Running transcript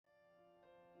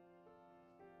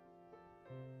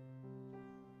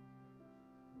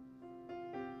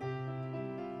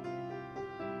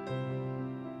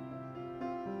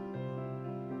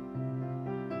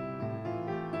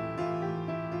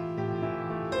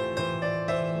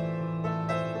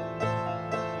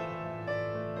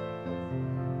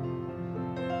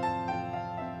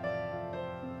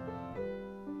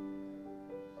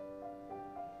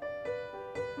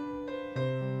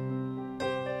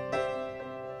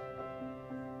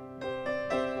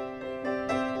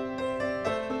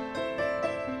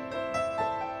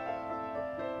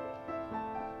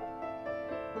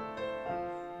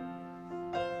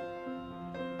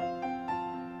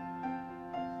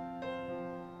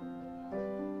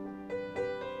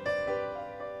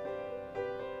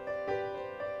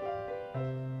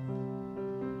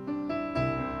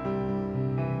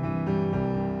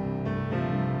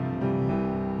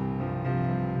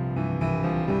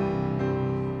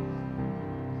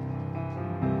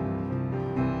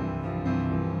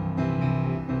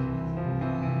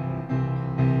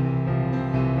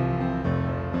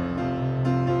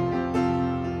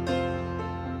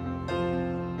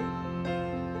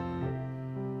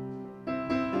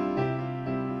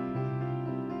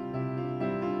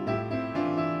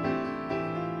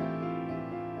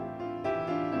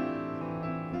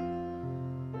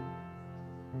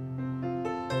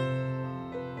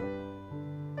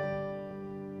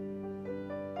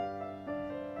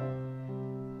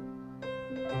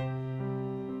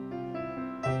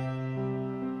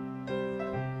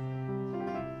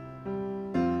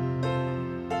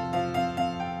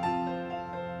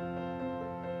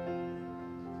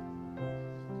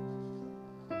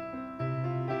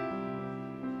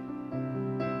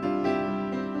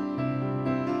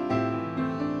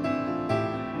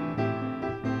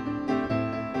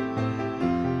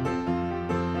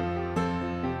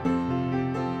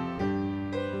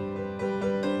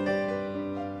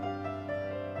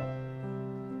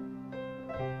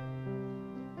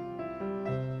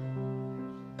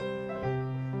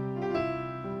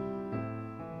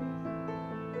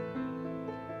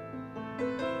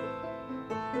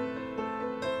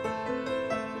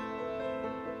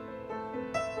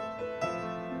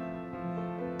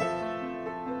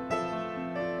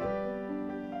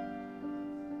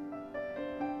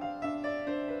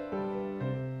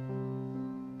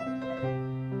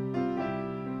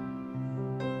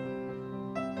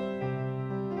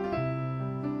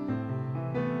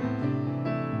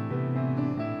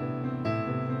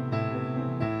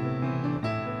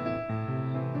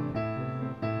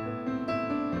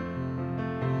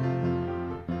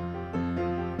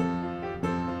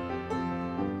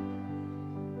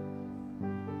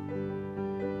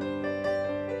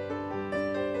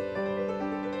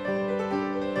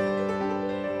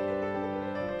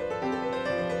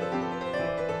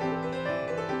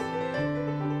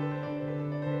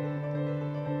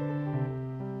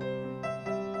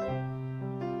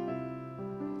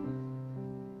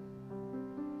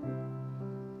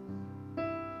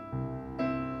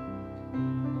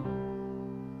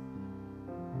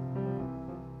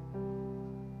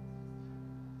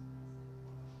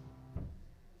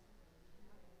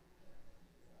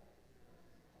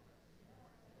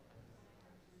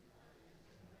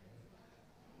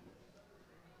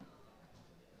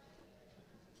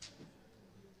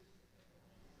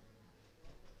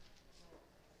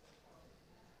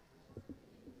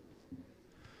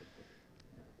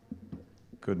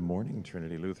Good morning,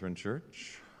 Trinity Lutheran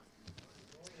Church.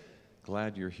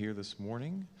 Glad you're here this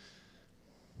morning.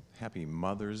 Happy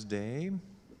Mother's Day.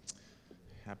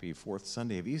 Happy fourth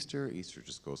Sunday of Easter. Easter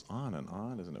just goes on and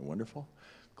on, isn't it wonderful?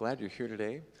 Glad you're here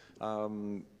today.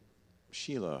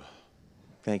 Sheila,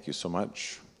 thank you so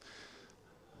much.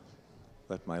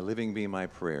 Let my living be my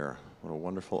prayer. What a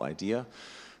wonderful idea.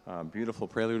 Beautiful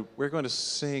prelude. We're going to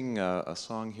sing a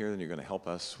song here, and you're going to help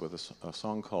us with a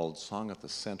song called Song at the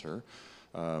Center.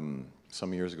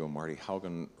 Some years ago, Marty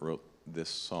Haugen wrote this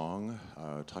song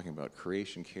talking about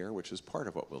creation care, which is part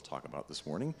of what we'll talk about this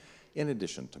morning, in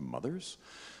addition to mothers.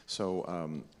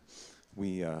 So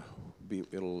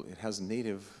it has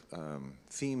native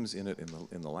themes in it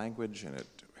in the language, and it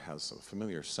has a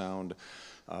familiar sound,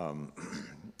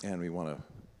 and we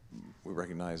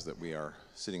recognize that we are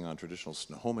sitting on traditional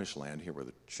Snohomish land here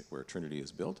where Trinity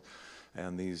is built,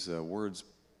 and these words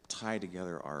tie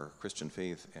together our Christian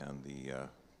faith and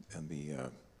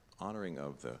the honoring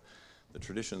of the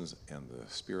traditions and the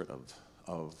spirit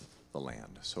of the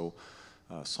land. So,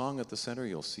 Song at the Center,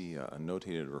 you'll see a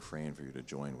notated refrain for you to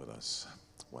join with us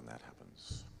when that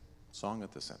happens. Song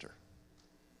at the Center.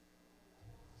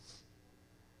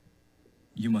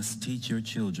 You must teach your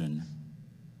children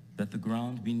that the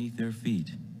ground beneath their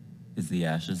feet is the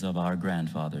ashes of our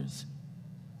grandfathers,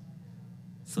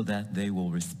 so that they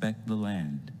will respect the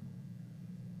land.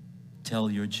 Tell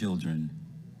your children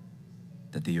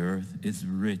that the earth is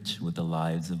rich with the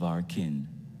lives of our kin.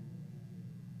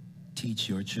 Teach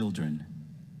your children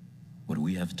what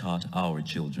we have taught our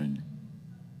children,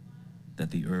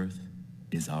 that the earth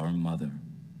is our mother.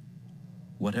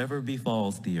 Whatever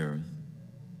befalls the earth,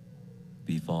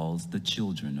 befalls the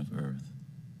children of earth.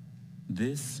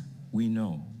 This we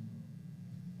know.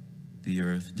 The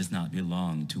earth does not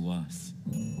belong to us.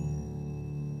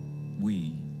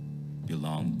 We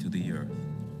belong to the earth.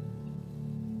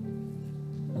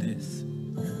 This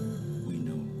we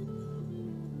know.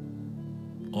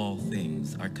 All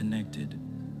things are connected,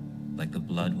 like the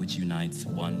blood which unites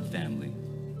one family.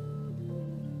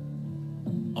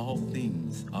 All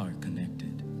things are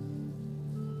connected.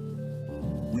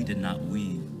 We did not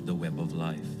weave the web of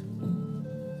life.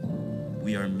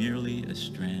 We are merely a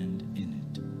strand in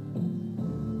it.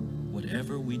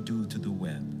 Whatever we do to the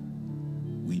web,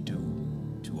 we do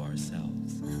to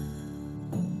ourselves.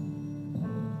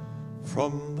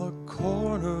 From the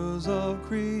corners of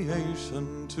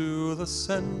creation to the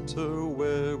center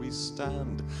where we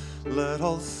stand, let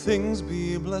all things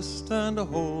be blessed and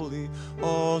holy,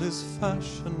 all is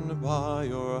fashioned by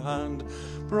your hand.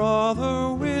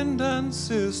 Brother wind and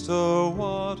sister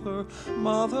water,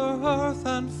 mother earth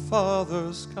and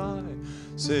father sky,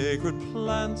 sacred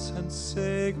plants and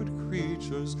sacred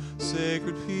creatures,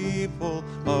 sacred people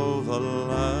of the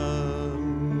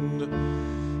land.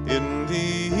 In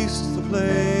the east, the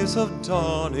place of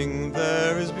dawning,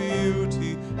 there is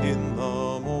beauty in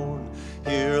the morn.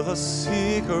 Here the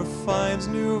seeker finds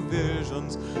new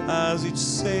visions as each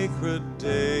sacred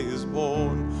day is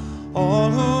born.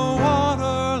 All who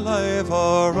honor life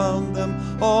around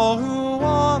them, all who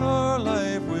honor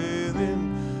life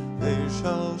within, they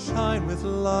shall shine with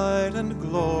light and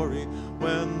glory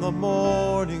when the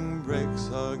morning breaks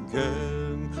again.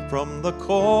 From the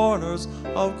corners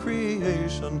of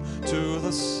creation to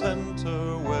the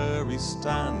center where we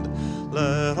stand,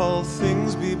 let all things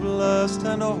blessed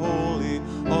and holy,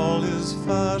 all is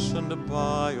fashioned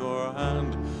by your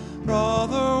hand.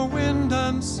 Brother wind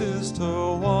and sister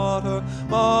water,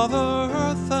 Mother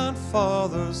earth and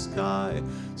Father sky,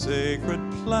 sacred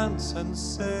plants and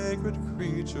sacred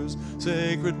creatures,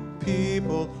 sacred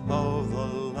people of the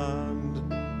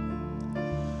land.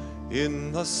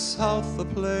 In the south, the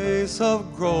place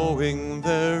of growing,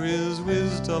 there is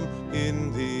wisdom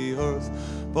in the earth,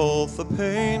 both the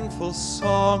painful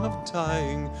song of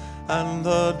dying and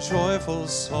the joyful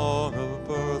song of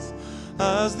birth.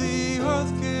 As the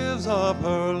earth gives up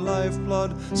her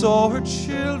lifeblood, so her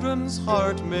children's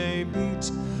heart may beat,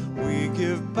 we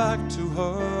give back to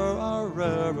her our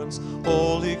reverence,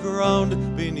 holy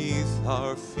ground beneath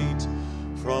our feet.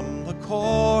 From the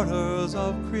corners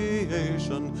of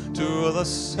creation to the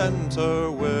center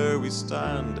where we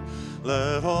stand,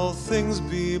 let all things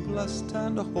be blessed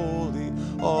and holy,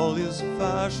 all is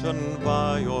fashioned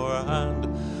by your hand.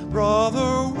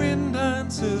 Brother wind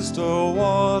and sister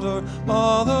water,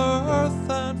 Mother earth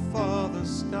and Father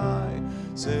sky,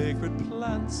 sacred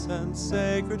plants and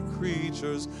sacred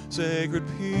creatures, sacred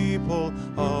people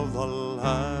of the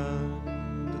land.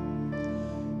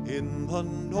 In the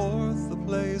north, the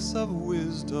place of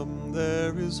wisdom,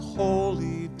 there is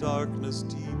holy darkness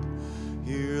deep.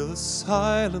 Hear the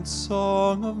silent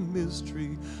song of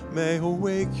mystery, may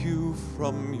awake you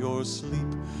from your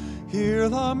sleep. Hear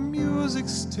the music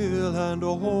still and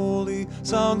holy,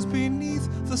 sounds beneath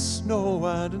the snow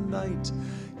and night.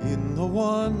 In the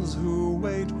ones who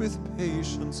wait with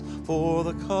patience for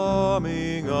the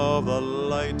coming of the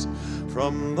light.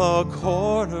 From the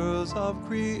corners of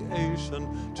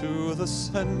creation to the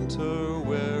center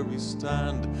where we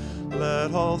stand,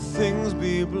 let all things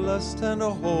be blessed and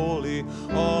holy,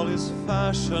 all is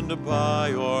fashioned by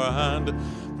your hand.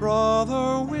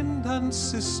 Brother wind and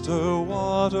sister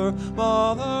water,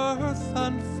 Mother earth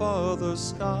and Father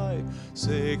sky,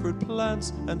 sacred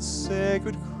plants and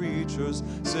sacred creatures,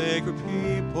 sacred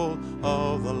people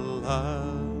of the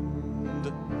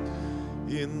land.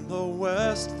 In the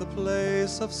west, the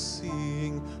place of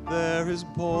seeing, there is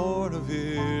born a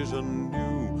vision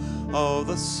new of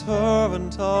the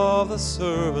servant of the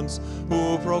servants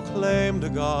who proclaimed a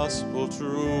gospel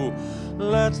true.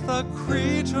 Let the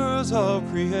creatures of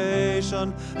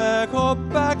creation echo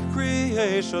back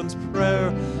creation's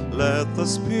prayer. Let the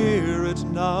Spirit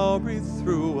now breathe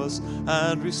through us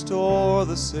and restore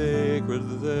the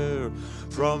sacred there.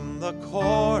 From the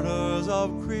corners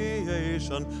of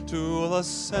creation to the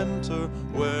center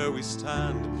where we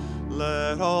stand,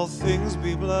 let all things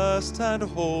be blessed and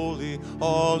holy,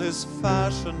 all is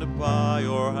fashioned by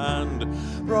your hand.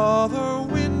 Brother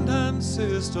wind and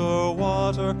sister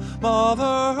water,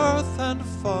 Mother earth and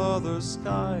Father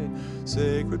sky,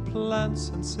 sacred plants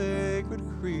and sacred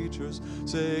creatures,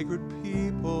 sacred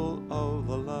people of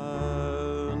the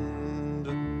land.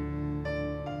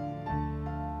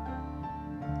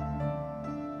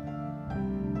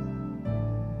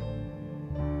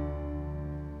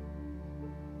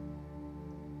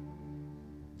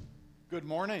 Good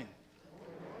morning.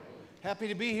 Happy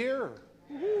to be here.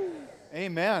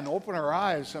 Amen. Open our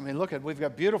eyes. I mean, look at, we've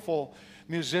got beautiful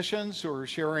musicians who are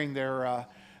sharing their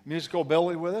musical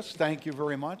ability with us. Thank you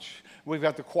very much. We've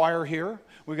got the choir here.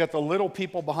 We've got the little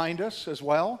people behind us as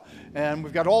well. And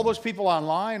we've got all those people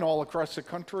online all across the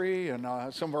country and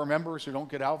some of our members who don't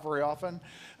get out very often.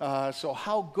 So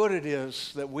how good it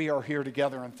is that we are here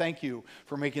together. And thank you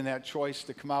for making that choice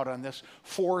to come out on this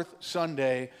fourth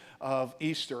Sunday of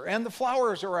Easter. And the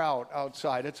flowers are out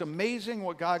outside. It's amazing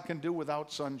what God can do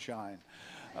without sunshine.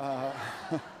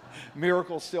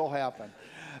 Miracles still happen.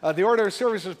 The order of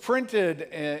service is printed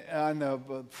on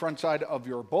the front side of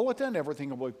your bulletin.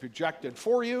 Everything will be projected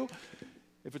for you.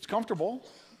 If it's comfortable,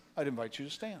 I'd invite you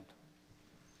to stand.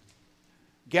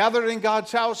 Gathered in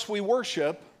God's house, we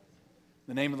worship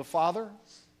in the name of the Father,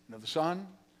 and of the Son,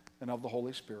 and of the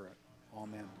Holy Spirit.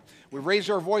 Amen. We raise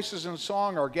our voices in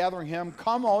song, our gathering hymn,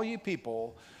 Come All Ye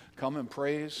People, Come and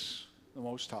Praise the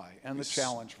Most High, and the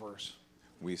challenge verse.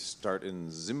 We start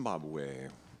in Zimbabwe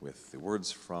with the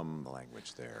words from the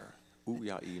language there.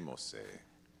 Uyai Mose.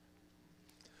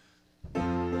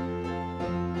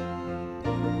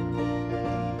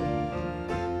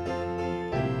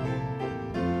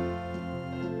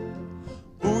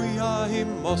 Uyai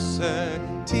Mose,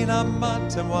 Tina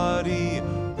Matewari.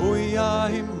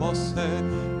 Uyai Mose,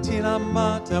 Tina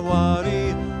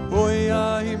Matewari.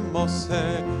 Uyai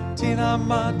Mose, Tina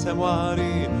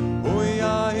Matewari.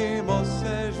 Uyai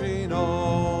Mose,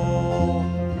 Jino.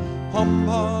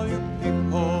 Humble you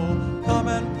people, come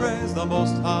and praise the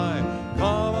Most High.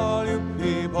 Come all you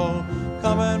people,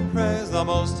 come and praise the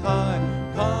Most High.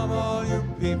 Come all you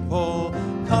people,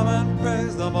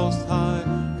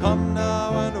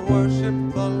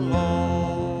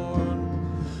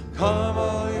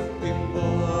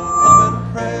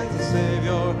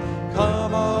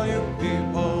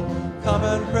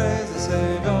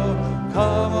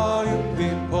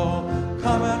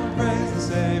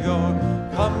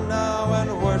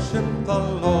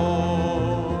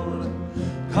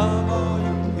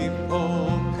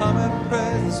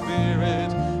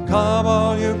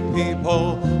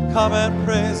 come and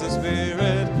praise the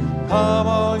Spirit. Come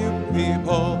all you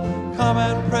people, come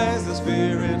and praise the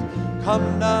Spirit.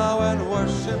 Come now and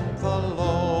worship the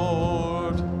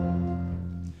Lord.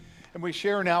 And we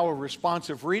share now a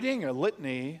responsive reading, a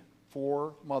litany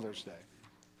for Mother's Day.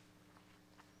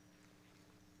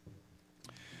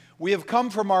 We have come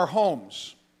from our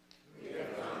homes. We have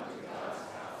come to God's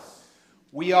house.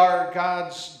 We are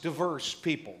God's diverse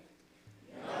people.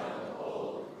 Young,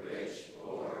 old, rich,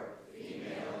 poor, female,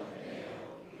 and male,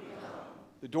 we come.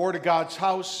 The door to God's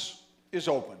house is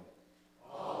open.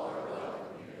 All are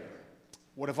welcome here.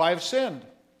 What if I have sinned?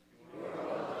 You are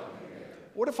welcome here.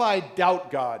 What if I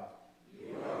doubt God?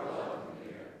 You are welcome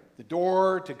here. The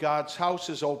door to God's house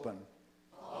is open.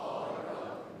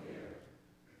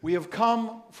 We have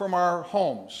come from our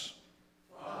homes.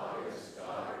 Fathers,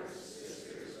 daughters,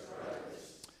 sisters,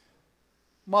 brothers.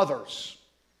 Mothers.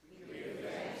 We give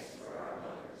thanks for our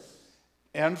mothers.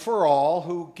 And for all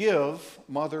who give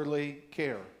motherly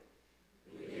care.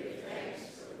 We give thanks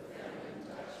for the feminine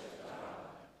touch of God.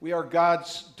 We are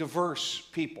God's diverse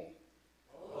people.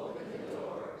 Open the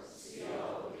door, see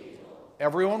all the people.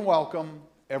 Everyone welcome,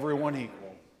 everyone equal.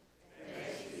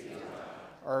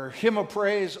 Our hymn of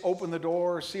praise, open the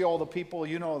door, see all the people.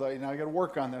 You know that. Now I got to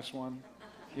work on this one.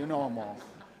 You know them all.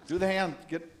 Do the hand,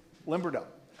 get limbered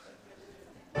up.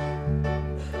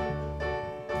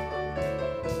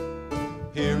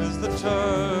 Here is the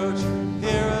church,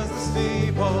 here is the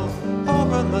steeple.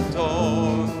 Open the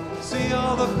door, see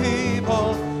all the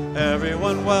people.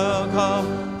 Everyone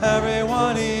welcome,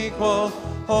 everyone equal.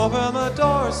 Open the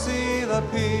door, see the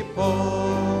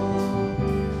people.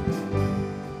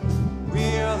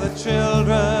 We are the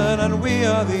children and we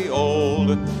are the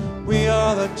old. We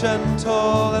are the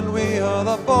gentle and we are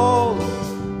the bold.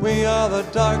 We are the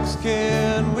dark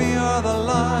skin, we are the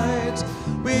light.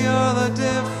 We are the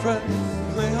different,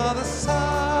 we are the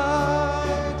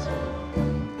sight.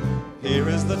 Here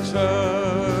is the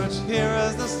church, here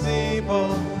is the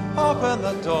steeple. Open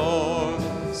the door,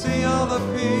 see all the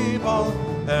people.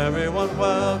 Everyone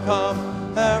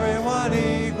welcome, everyone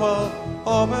equal.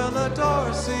 Open the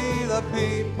door, see the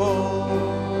people.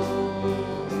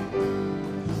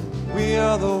 We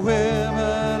are the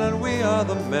women and we are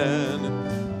the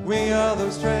men. We are the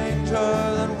strangers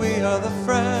and we are the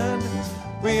friend.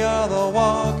 We are the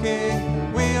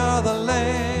walking, we are the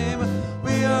lame.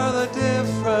 We are the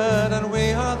different and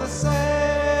we are the same.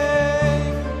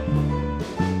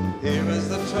 Here is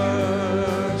the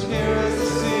church, here is the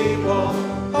steeple.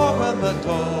 Open the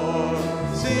door,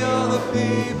 see all the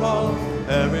people.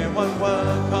 Everyone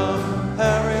welcome,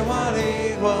 everyone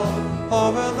equal.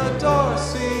 Open the door,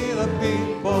 see the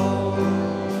people.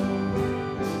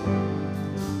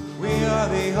 We are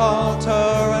the altar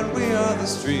and we are the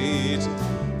street.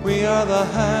 We are the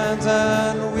hands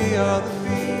and we are the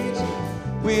feet.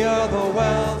 We are the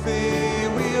wealthy,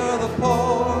 we are the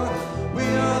poor. We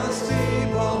are the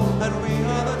steeple and we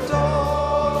are the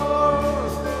door.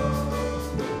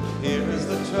 Here is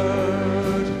the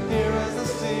church, here is the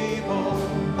steeple.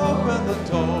 Open the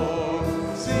door,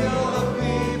 see all the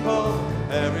people.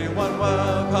 Everyone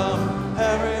welcome,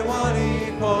 everyone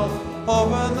equal.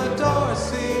 Open the door,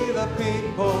 see the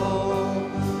people.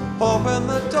 Open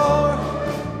the door,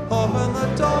 open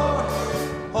the door.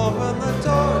 Open the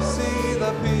door, see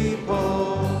the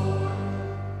people.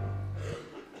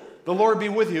 The Lord be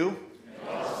with you. And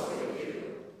also with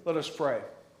you. Let us pray.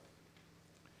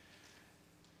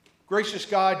 Gracious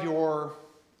God, your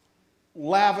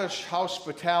lavish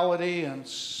hospitality and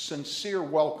sincere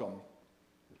welcome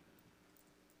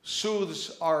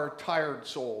soothes our tired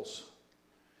souls,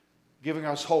 giving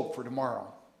us hope for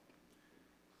tomorrow.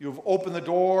 You have opened the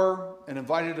door and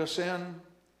invited us in,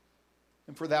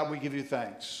 and for that we give you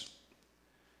thanks.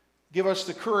 Give us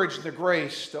the courage and the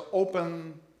grace to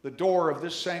open the door of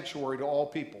this sanctuary to all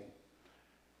people.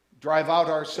 Drive out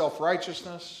our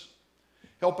self-righteousness.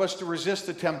 Help us to resist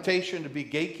the temptation to be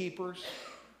gatekeepers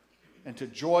and to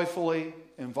joyfully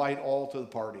invite all to the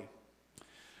party.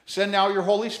 Send now your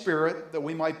Holy Spirit that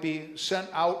we might be sent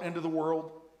out into the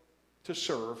world to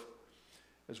serve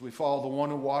as we follow the one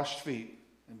who washed feet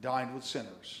and dined with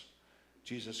sinners,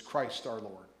 Jesus Christ our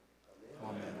Lord.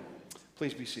 Amen.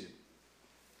 Please be seated.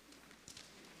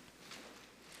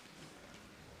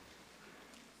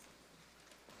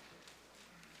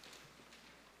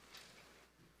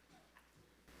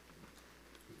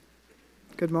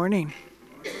 Good morning.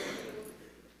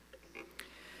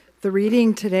 The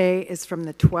reading today is from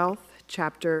the 12th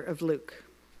chapter of Luke.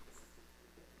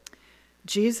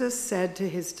 Jesus said to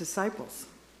his disciples,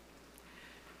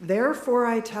 "Therefore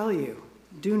I tell you,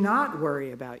 do not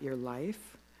worry about your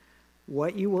life,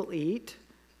 what you will eat,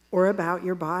 Or about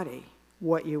your body,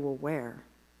 what you will wear?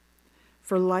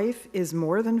 For life is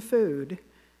more than food,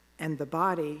 and the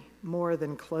body more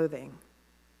than clothing.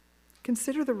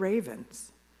 Consider the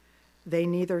ravens. They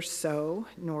neither sow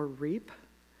nor reap.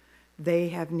 They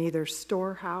have neither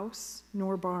storehouse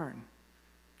nor barn,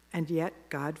 and yet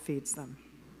God feeds them.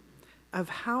 Of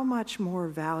how much more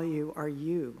value are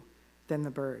you than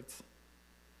the birds?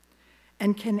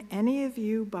 And can any of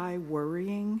you, by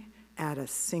worrying, add a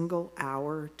single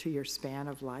hour to your span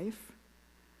of life?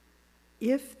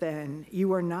 If then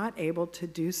you are not able to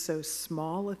do so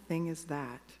small a thing as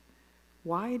that,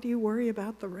 why do you worry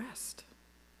about the rest?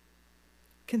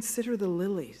 Consider the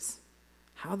lilies,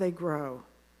 how they grow.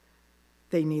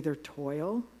 They neither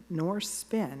toil nor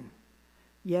spin.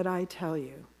 Yet I tell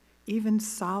you, even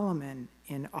Solomon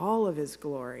in all of his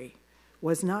glory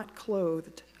was not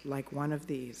clothed like one of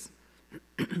these.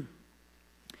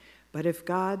 But if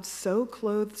God so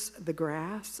clothes the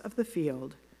grass of the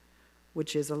field,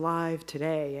 which is alive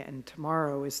today and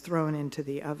tomorrow is thrown into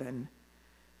the oven,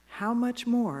 how much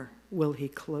more will he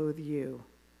clothe you,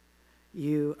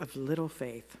 you of little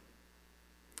faith?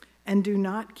 And do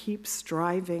not keep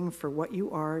striving for what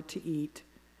you are to eat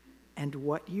and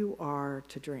what you are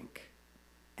to drink,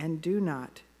 and do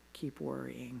not keep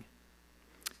worrying.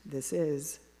 This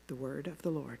is the word of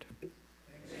the Lord.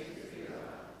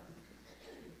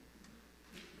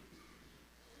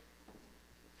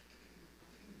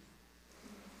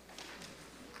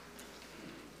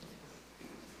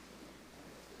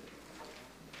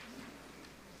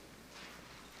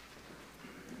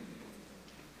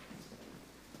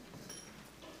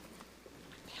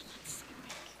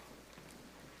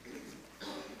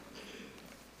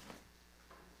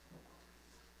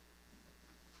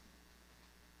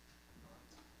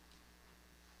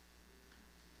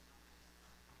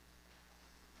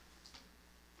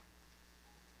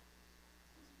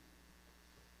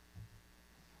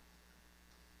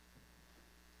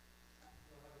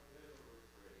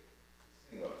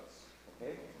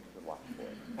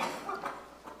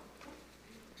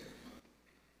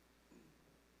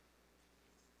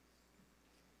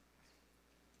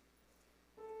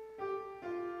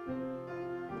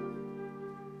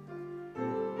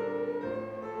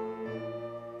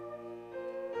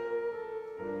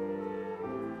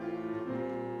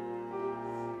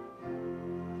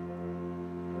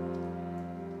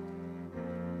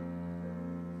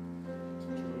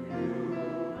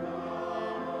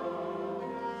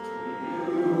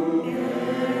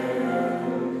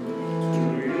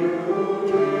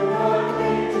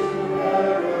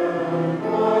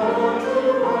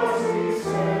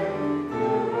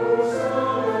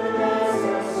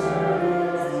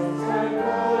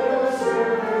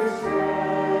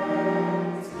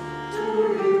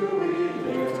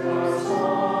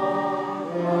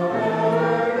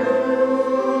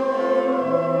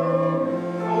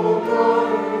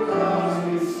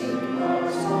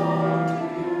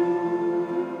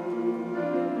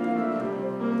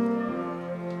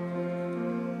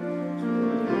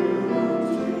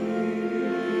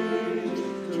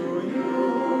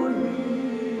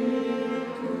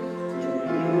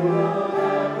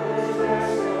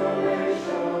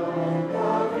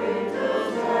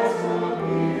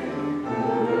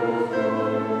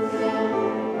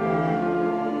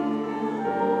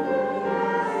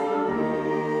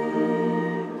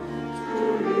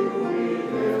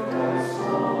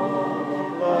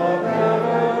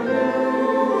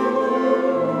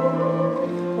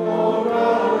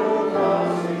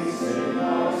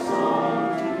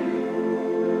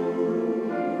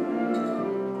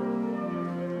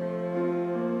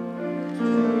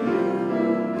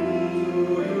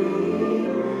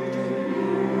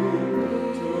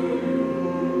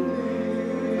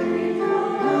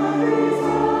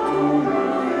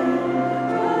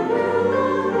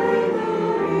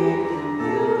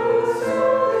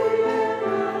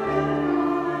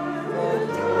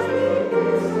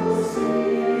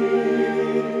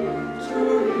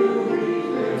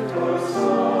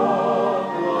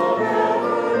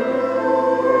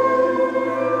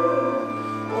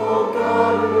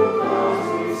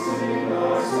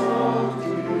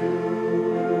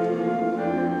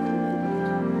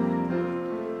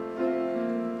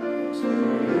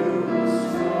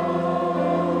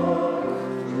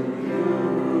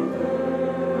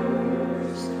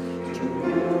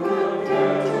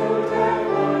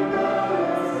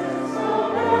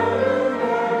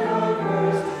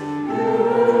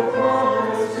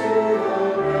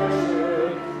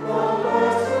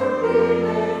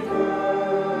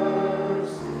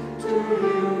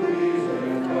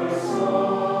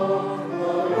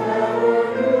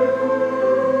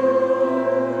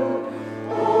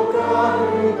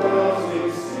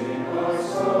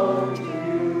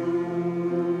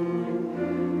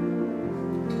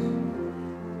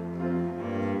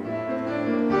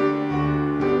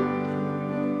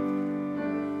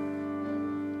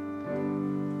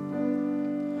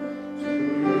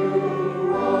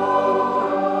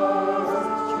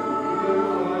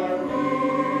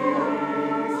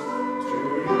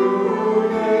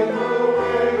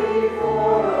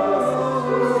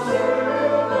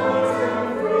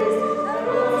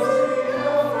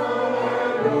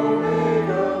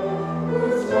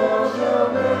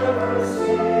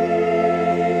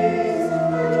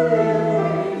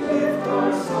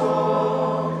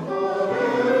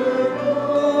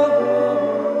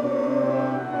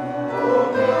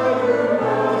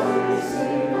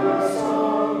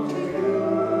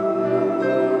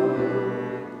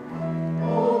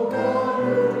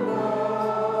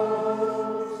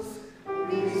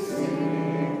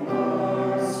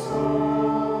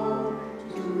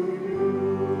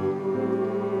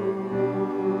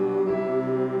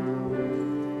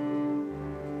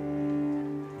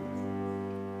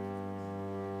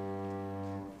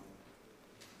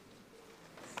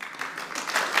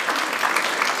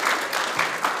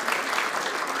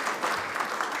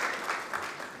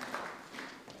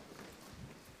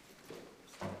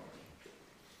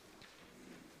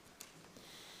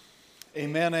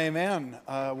 Amen, amen.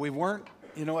 We weren't,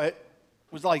 it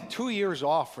was like 2 years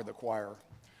off for the choir,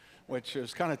 which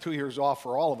is kind of 2 years off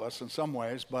for all of us in some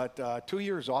ways, but 2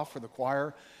 years off for the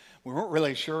choir. We weren't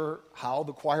really sure how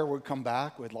the choir would come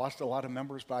back. We'd lost a lot of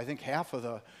members, but I think half of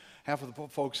the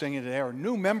folks singing today are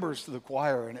new members to the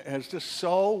choir, and it's just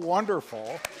so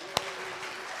wonderful.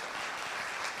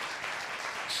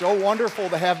 So wonderful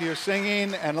to have you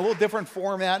singing, and a little different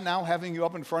format now, having you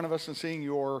up in front of us and seeing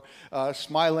your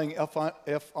smiling,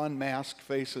 if unmasked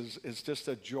faces is just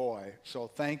a joy. So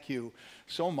thank you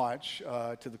so much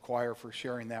to the choir for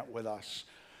sharing that with us.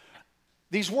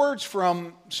 These words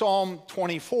from Psalm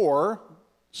 24,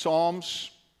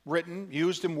 Psalms written,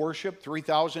 used in worship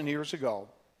 3,000 years ago,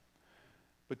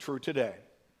 but true today.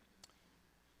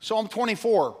 Psalm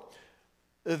 24,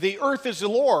 the earth is the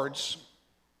Lord's,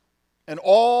 and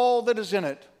all that is in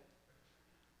it,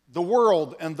 the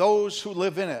world and those who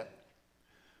live in it.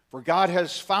 For God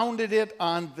has founded it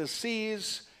on the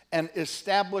seas and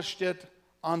established it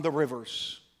on the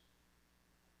rivers.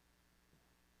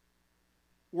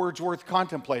 Words worth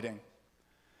contemplating.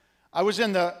 I was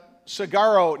in the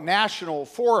Saguaro National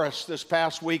Forest this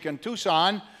past week in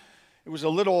Tucson. It was a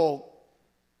little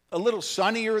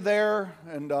sunnier there,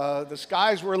 and the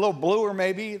skies were a little bluer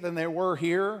maybe than they were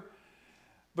here.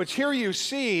 But here you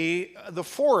see the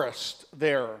forest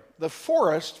there. The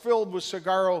forest filled with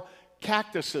saguaro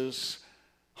cactuses,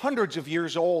 hundreds of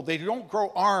years old. They don't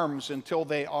grow arms until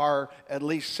they are at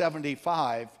least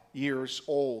 75 years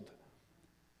old.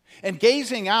 And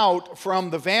gazing out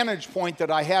from the vantage point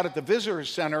that I had at the visitor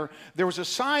center, there was a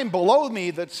sign below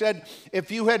me that said,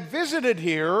 if you had visited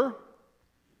here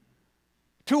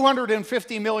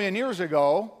 250 million years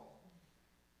ago,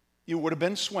 you would have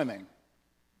been swimming.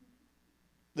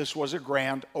 This was a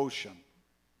grand ocean.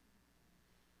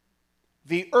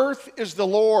 The earth is the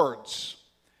Lord's,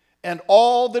 and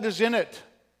all that is in it,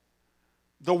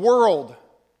 the world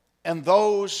and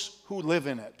those who live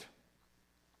in it.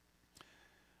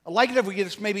 I'd like it if we could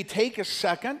just maybe take a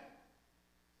second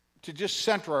to just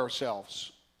center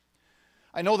ourselves.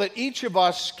 I know that each of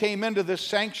us came into this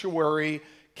sanctuary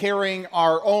carrying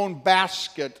our own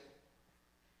basket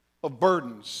of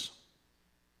burdens.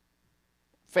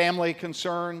 Family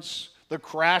concerns, the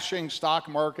crashing stock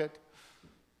market,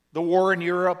 the war in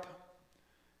Europe,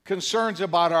 concerns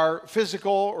about our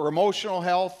physical or emotional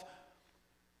health,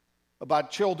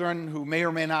 about children who may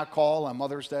or may not call on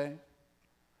Mother's Day.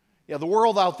 Yeah, the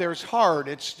world out there is hard,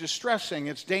 it's distressing,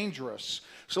 it's dangerous.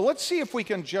 So let's see if we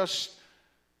can just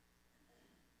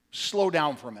slow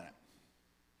down for a minute.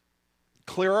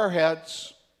 Clear our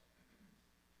heads,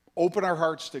 open our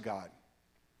hearts to God.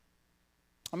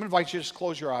 I'm going to invite you to just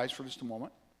close your eyes for just a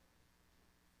moment.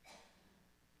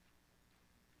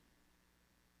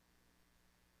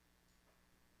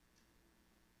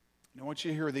 And I want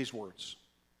you to hear these words.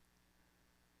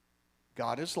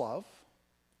 God is love.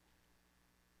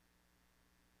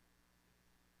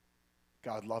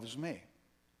 God loves me.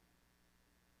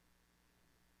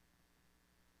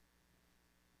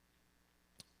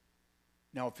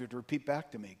 Now, if you'd repeat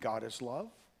back to me, God is love.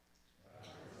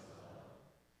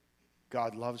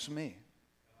 God loves me.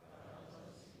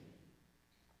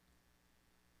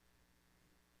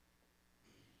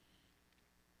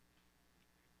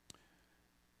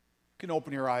 You can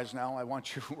open your eyes now. I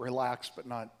want you relaxed but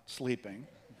not sleeping.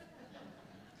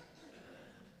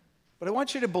 But I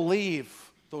want you to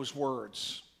believe those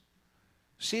words.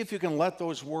 See if you can let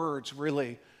those words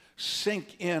really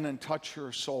sink in and touch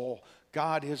your soul.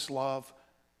 God is love.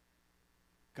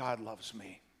 God loves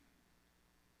me.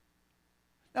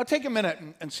 Now take a minute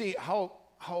and see how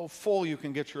full you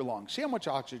can get your lungs. See how much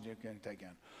oxygen you can take in.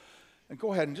 And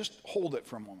go ahead and just hold it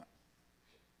for a moment.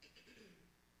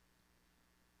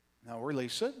 Now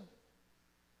release it.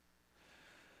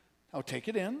 Now take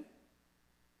it in.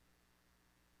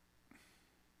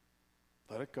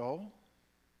 Let it go.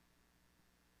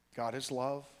 God is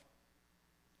love.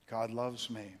 God loves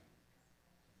me.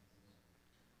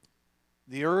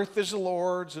 The earth is the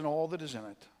Lord's and all that is in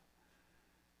it,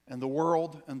 and the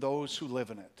world and those who live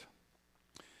in it.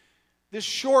 This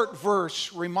short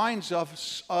verse reminds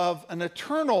us of an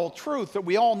eternal truth that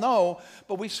we all know,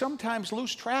 but we sometimes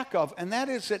lose track of, and that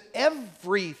is that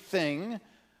everything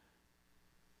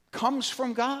comes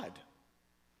from God.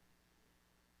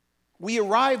 We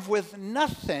arrive with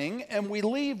nothing and we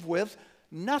leave with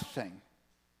nothing.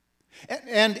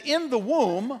 And in the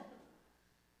womb,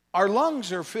 our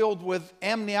lungs are filled with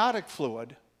amniotic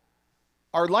fluid.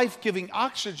 Our life-giving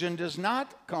oxygen does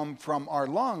not come from our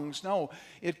lungs. No,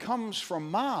 it comes from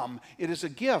mom. It is a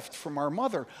gift from our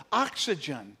mother.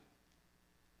 Oxygen.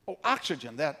 Oh,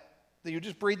 oxygen, that you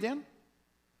just breathed in?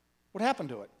 What happened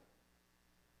to it?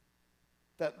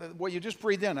 What you just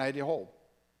breathed in, I had you hold.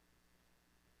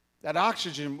 That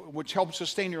oxygen which helps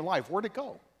sustain your life, where'd it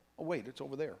go? Oh, wait, it's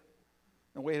over there.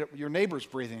 No, wait, your neighbor's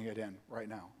breathing it in right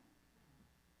now.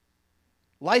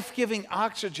 Life-giving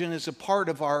oxygen is a part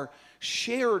of our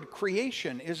shared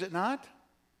creation, is it not?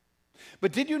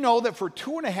 But did you know that for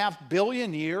 2.5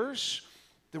 billion years,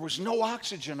 there was no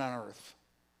oxygen on earth?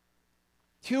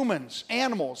 Humans,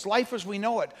 animals, life as we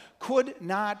know it, could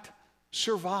not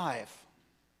survive.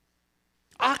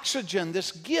 Oxygen,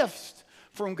 this gift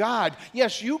from God.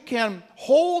 Yes, you can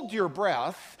hold your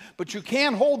breath, but you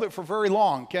can't hold it for very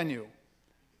long, can you?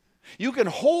 You can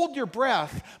hold your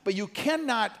breath, but you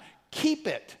cannot keep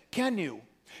it, can you?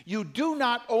 You do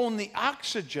not own the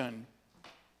oxygen.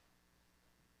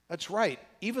 That's right.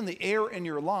 Even the air in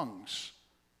your lungs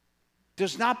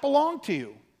does not belong to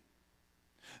you.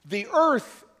 The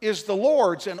earth is the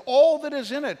Lord's and all that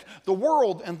is in it, the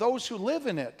world and those who live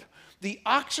in it. The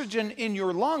oxygen in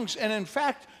your lungs, and in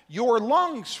fact, your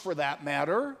lungs for that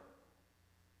matter,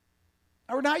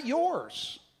 are not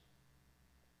yours.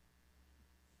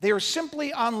 They are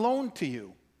simply on loan to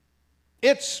you.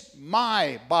 It's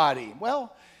my body.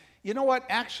 Well, you know what?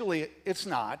 Actually, it's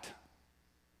not.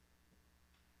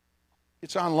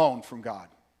 It's on loan from God.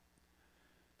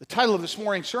 The title of this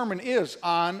morning's sermon is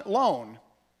On Loan.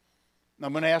 Now,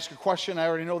 I'm going to ask a question I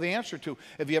already know the answer to.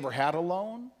 Have you ever had a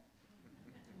loan?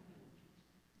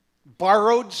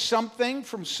 Borrowed something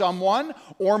from someone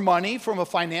or money from a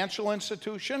financial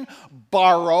institution?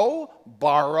 Borrow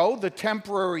the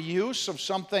temporary use of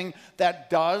something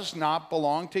that does not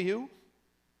belong to you?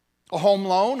 A home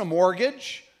loan, a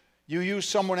mortgage? You use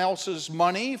someone else's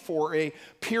money for a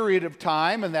period of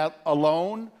time, and that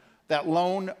loan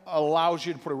allows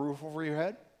you to put a roof over your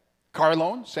head. Car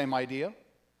loan, same idea.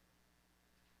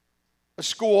 A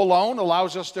school loan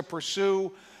allows us to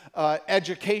pursue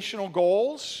educational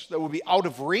goals that would be out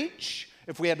of reach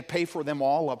if we had to pay for them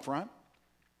all up front.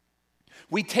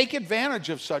 We take advantage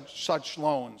of such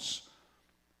loans.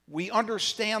 We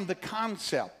understand the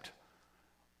concept.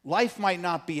 Life might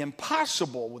not be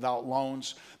impossible without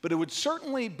loans, but it would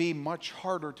certainly be much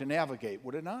harder to navigate,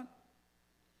 would it not?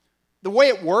 The way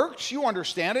it works, you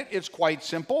understand it, it's quite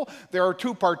simple. There are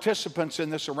two participants in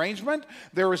this arrangement.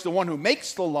 There is the one who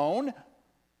makes the loan,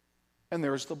 and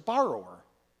there is the borrower.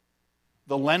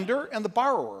 The lender and the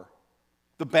borrower.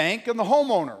 The bank and the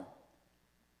homeowner.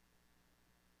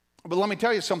 But let me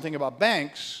tell you something about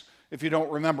banks, if you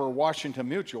don't remember Washington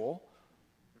Mutual.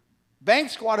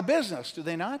 Banks go out of business, do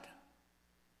they not?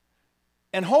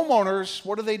 And homeowners,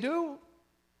 what do?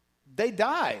 They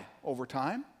die over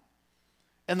time.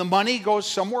 And the money goes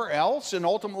somewhere else, and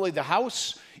ultimately the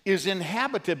house is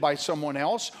inhabited by someone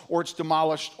else, or it's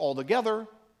demolished altogether.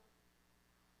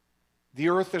 The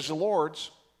earth is the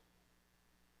Lord's,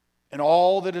 and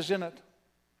all that is in it.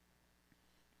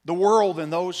 The world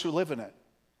and those who live in it.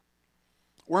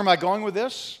 Where am I going with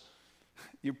this?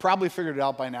 You probably figured it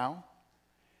out by now.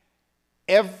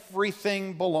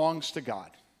 Everything belongs to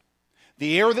God.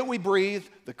 The air that we breathe,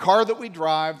 the car that we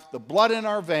drive, the blood in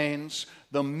our veins,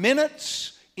 the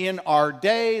minutes in our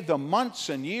day, the months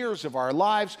and years of our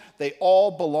lives, they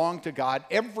all belong to God.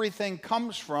 Everything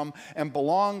comes from and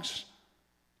belongs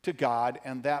to God,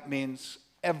 and that means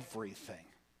everything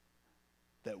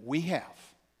that we have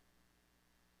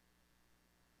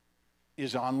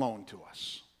is on loan to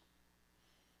us.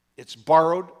 It's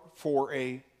borrowed for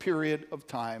a period of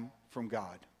time from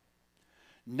God.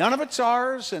 None of it's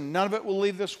ours, and none of it will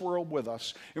leave this world with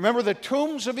us. Remember the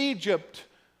tombs of Egypt.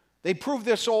 They prove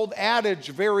this old adage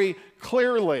very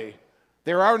clearly.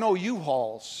 There are no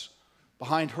U-Hauls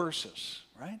behind hearses,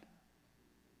 right?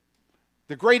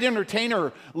 The great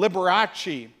entertainer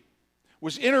Liberace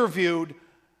was interviewed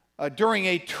during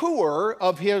a tour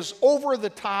of his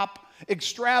over-the-top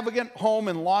extravagant home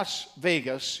in Las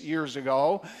Vegas years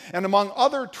ago. And among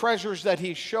other treasures that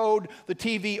he showed the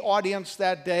TV audience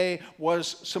that day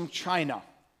was some china.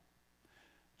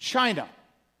 China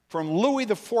from Louis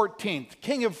XIV,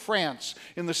 King of France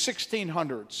in the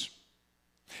 1600s.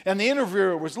 And the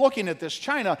interviewer was looking at this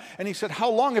china, and he said, "How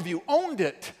long have you owned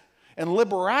it?" And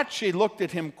Liberace looked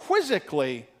at him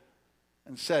quizzically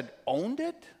and said, "Owned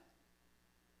it?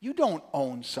 You don't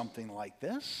own something like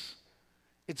this.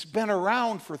 It's been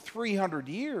around for 300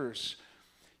 years.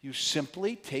 You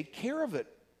simply take care of it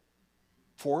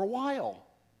for a while."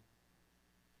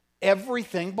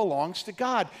 Everything belongs to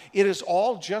God. It is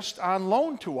all just on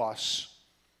loan to us.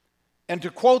 And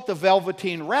to quote the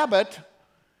Velveteen Rabbit,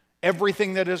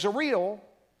 everything that is real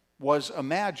was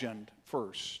imagined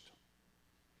first.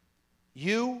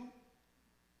 You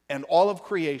and all of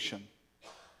creation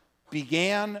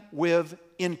began with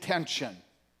intention.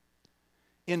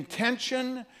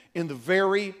 Intention in the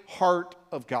very heart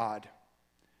of God.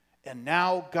 And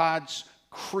now God's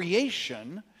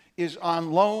creation is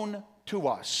on loan to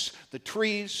us. The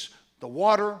trees, the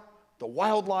water, the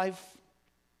wildlife,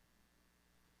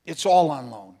 it's all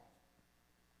on loan.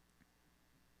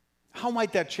 How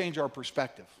might that change our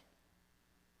perspective?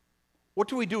 What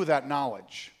do we do with that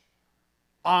knowledge?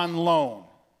 On loan,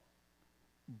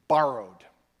 borrowed.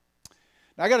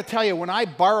 Now I got to tell you, when I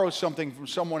borrow something from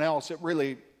someone else,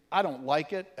 I don't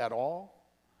like it at all.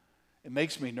 It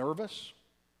makes me nervous.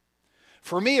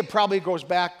 For me, it probably goes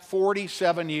back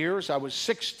 47 years. I was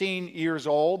 16 years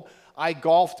old. I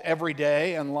golfed every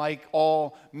day, and like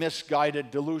all misguided,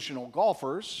 delusional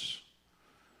golfers,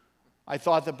 I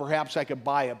thought that perhaps I could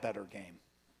buy a better game.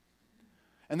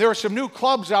 And there are some new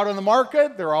clubs out on the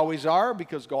market. There always are,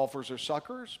 because golfers are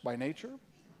suckers by nature.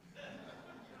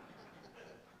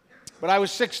 But I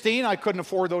was 16, I couldn't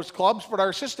afford those clubs, but our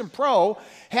assistant pro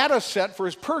had a set for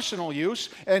his personal use,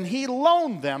 and he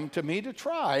loaned them to me to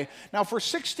try. Now, for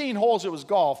 16 holes, it was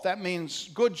golf. That means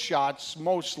good shots,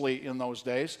 mostly in those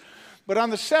days. But on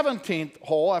the 17th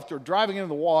hole, after driving into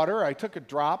the water, I took a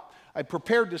drop. I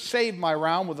prepared to save my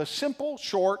round with a simple,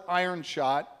 short iron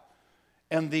shot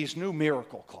and these new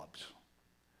Miracle clubs.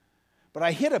 But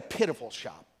I hit a pitiful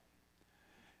shot.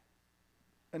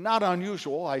 And not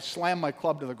unusual, I slammed my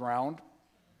club to the ground,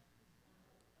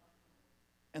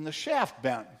 and the shaft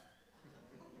bent.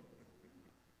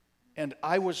 And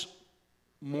I was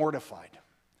mortified.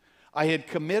 I had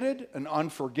committed an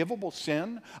unforgivable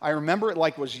sin. I remember it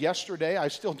like it was yesterday. I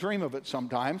still dream of it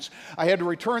sometimes. I had to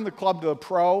return the club to the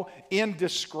pro in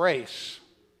disgrace.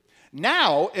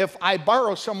 Now, if I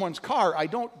borrow someone's car, I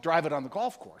don't drive it on the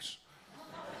golf course.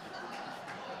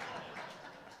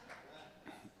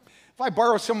 If I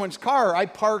borrow someone's car, I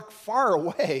park far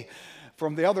away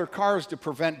from the other cars to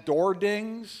prevent door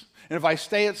dings. And if I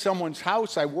stay at someone's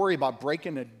house, I worry about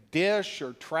breaking a dish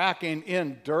or tracking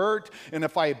in dirt. And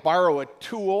if I borrow a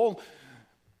tool,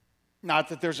 not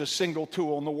that there's a single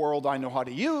tool in the world I know how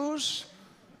to use,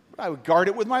 but I would guard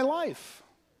it with my life.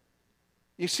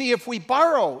 You see, if we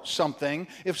borrow something,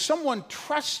 if someone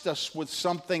trusts us with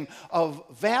something of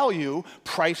value,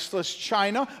 priceless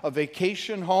china, a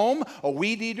vacation home, a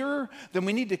weed eater, then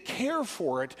we need to care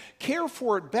for it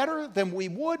better than we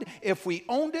would if we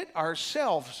owned it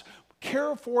ourselves,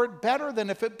 care for it better than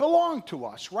if it belonged to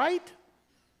us, right?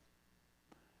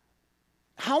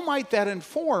 How might that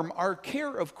inform our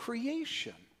care of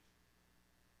creation?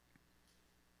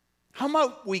 How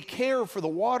might we care for the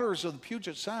waters of the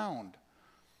Puget Sound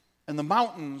and the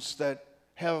mountains that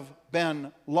have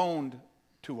been loaned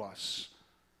to us?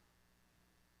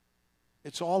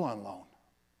 It's all on loan.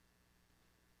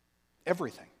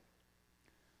 Everything.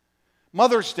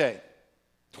 Mother's Day,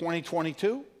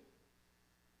 2022.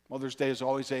 Mother's Day is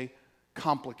always a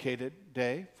complicated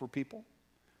day for people.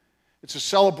 It's a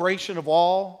celebration of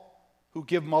all who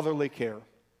give motherly care.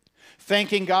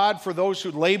 Thanking God for those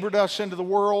who labored us into the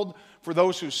world, for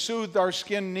those who soothed our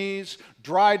skinned knees,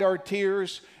 dried our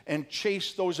tears, and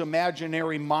chased those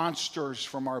imaginary monsters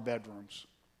from our bedrooms.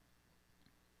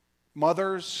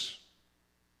 Mothers,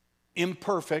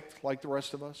 imperfect like the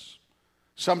rest of us,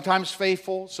 sometimes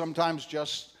faithful, sometimes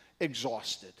just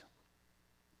exhausted.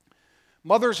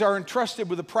 Mothers are entrusted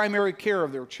with the primary care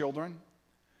of their children.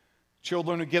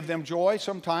 Children who give them joy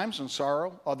sometimes and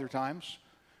sorrow other times.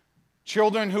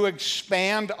 Children who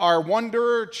expand our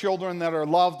wonder, children that are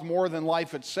loved more than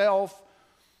life itself.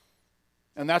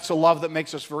 And that's a love that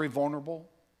makes us very vulnerable.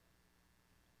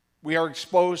 We are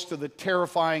exposed to the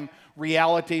terrifying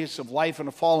realities of life in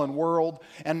a fallen world,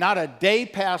 and not a day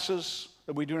passes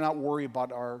that we do not worry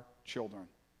about our children.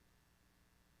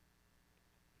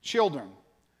 Children,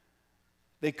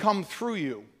 they come through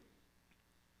you,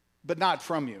 but not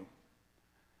from you.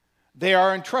 They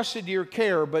are entrusted to your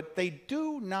care, but they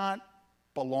do not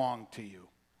belong to you.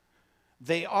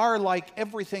 They are, like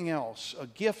everything else, a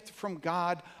gift from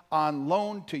God on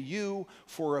loan to you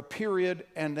for a period,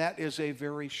 and that is a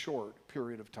very short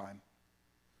period of time.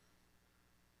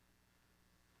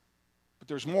 But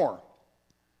there's more.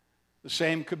 The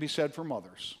same could be said for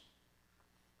mothers.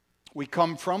 We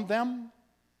come from them,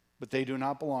 but they do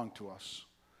not belong to us.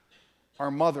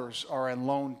 Our mothers are on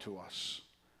loan to us,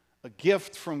 a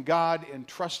gift from God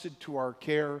entrusted to our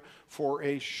care for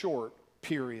a short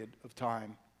period of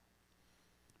time.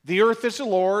 The earth is the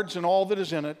Lord's and all that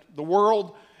is in it, the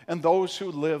world and those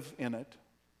who live in it.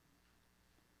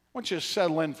 I want you to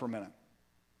settle in for a minute.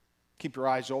 Keep your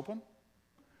eyes open.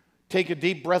 Take a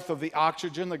deep breath of the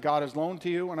oxygen that God has loaned to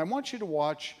you, and I want you to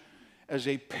watch as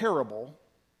a parable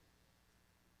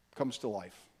comes to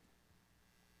life.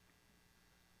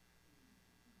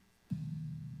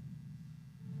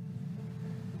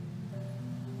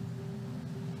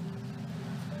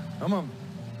 Tamam.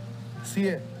 Si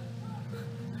e.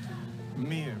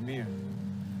 Mirë, mirë.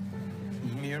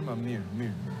 Mirë, ma mirë,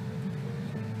 mirë.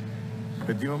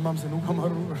 E di mam se nuk kam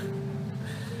harruar.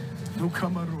 Nuk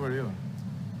kam harruar, jo.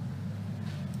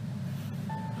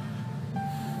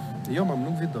 Jo, mam,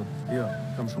 nuk vi dot. Jo,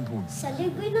 kam shumë punë. Sa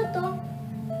lekë bëjnë ato?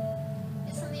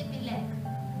 15.000 lekë.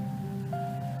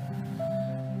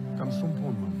 Kam shumë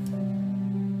punë, mam.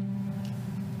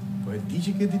 Po e di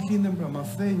që ke ditëlindjen, pra, ma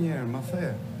the njerë, ma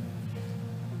the.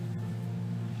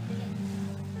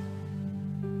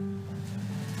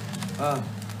 Ah.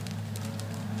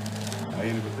 A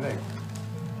jeni për treg?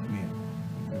 Mirë.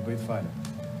 Me bëjt falë.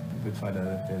 Me bëjt falë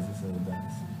edhe tezës edhe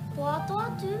danës. Po ato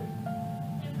aty?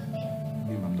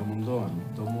 Mirë, mam, do mundohem.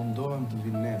 Do mundohem të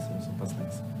vinë nesër ose pas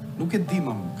nesër. Nuk e di,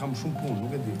 mam, kam shumë punë,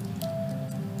 nuk e di.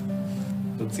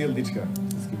 Do të cilë diçka,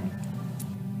 se s'ki më.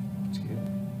 Ç'ke?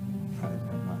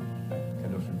 Hajde, ma.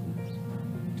 Kalo shumë.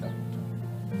 Ciao, ciao.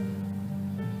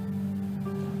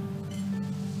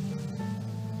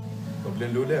 Po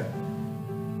blen lule?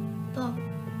 Po.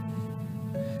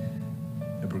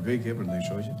 E përgëj ke për ndonjë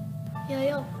shoqe?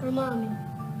 Jo, për mamin.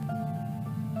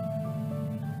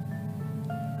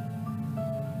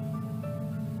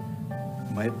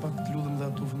 Ma e pak të ludhëm dhe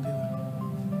atu fundjeve.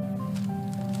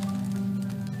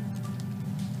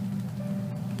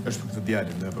 Është për këtë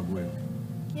djalin, do e paguajmë.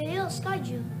 Jo, s'ka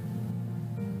gjë.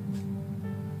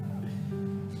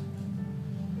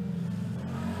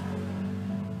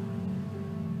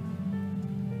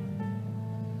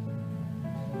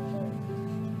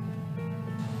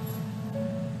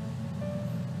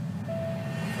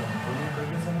 Po nuk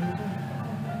përgjesa në lutu?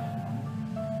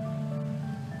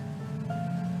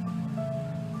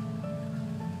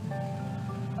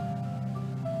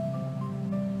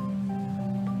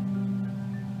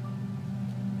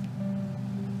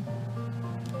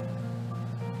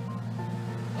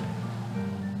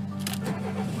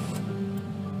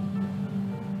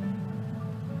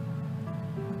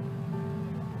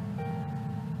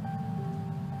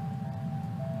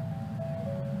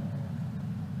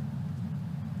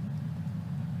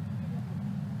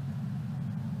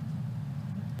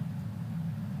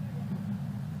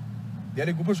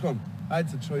 Djali, ku po shkon?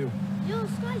 Hajde se të shoj ju. Jo,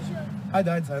 s'ka gjë.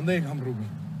 Hajde, sa ende e kam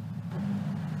rrugën.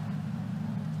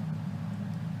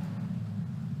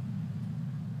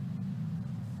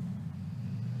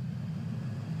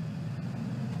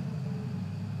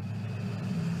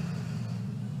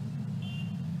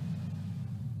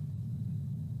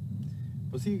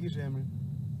 Po si i kishe emrin?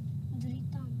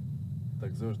 Dritan. Ta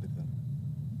gëzosh Dritan.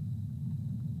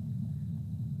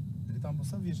 Dritan, po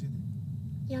sa vjeç je ti?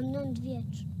 Jam 9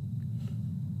 vjeç.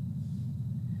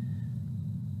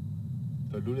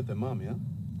 Të lulet e mami, ja?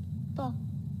 Po,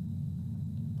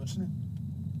 Po ç'ne?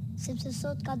 sepse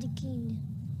sot ka ditëlindje.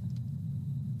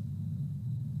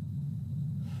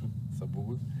 Sa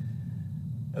bukur.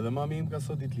 Edhe mami im ka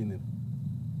sot ditëlindjen.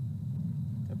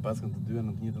 E paskën të dyja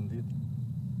në të njëjtën ditë.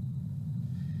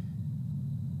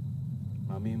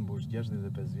 Mami im mbush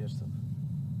 65 vjeç sot.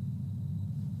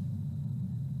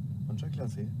 Po në çfarë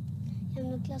klasi je? Jam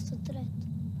në klasë të tretë.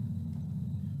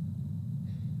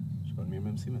 Shkon mirë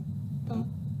me mësimet? Po.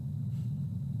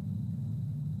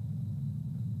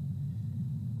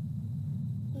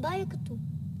 Mbaje këtu.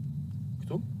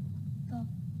 Këtu? Po.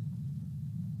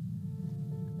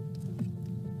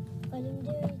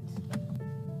 Faleminderit.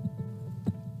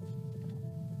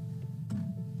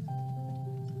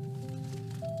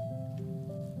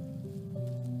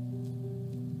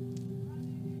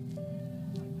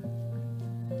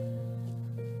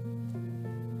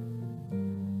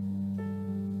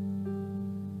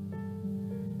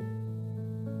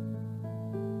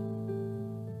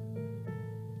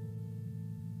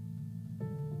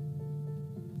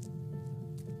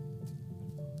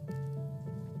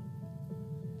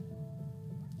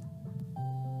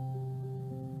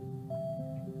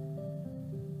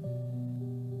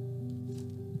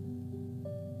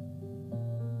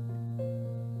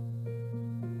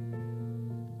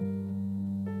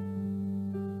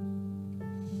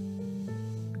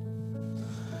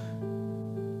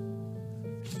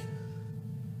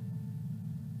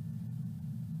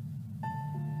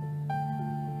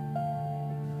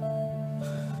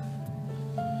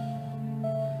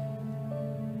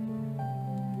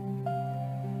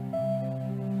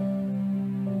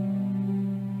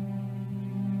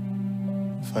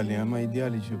 Falni, ama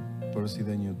ideali që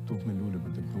përësite një tuk me lule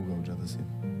për të rruga u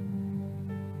gjatësit.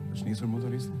 është nisur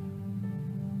motoristi?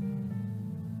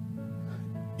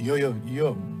 Jo,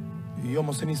 Jo,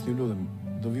 mos e nisni, ju lutem.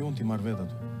 Do vi unë t'i marrë vetë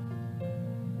aty.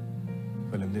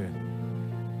 Faleminderit.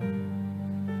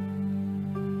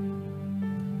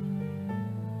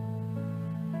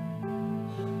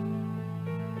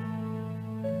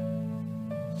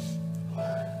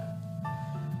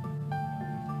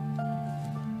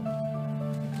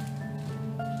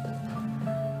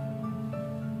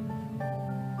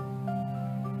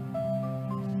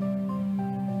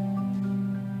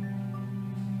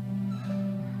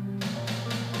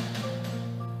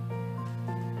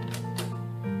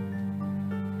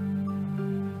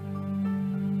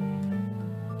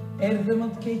 Erdhe më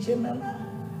të keqe me la.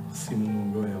 Si më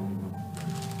mungoja unë.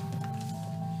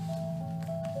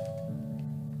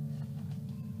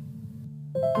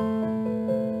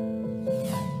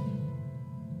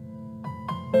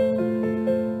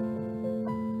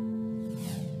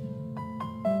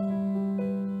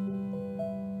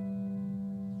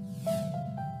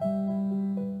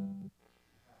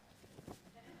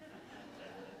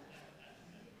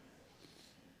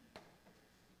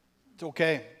 It's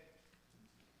okay.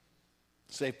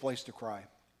 Safe place to cry.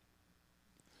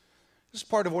 This is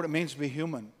part of what it means to be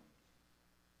human.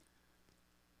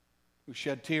 We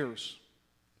shed tears.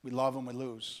 We love and we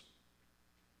lose.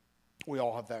 We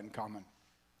all have that in common.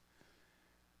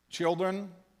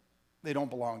 Children, they don't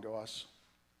belong to us.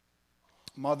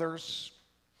 Mothers,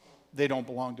 they don't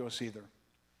belong to us either.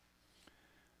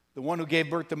 The one who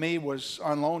gave birth to me was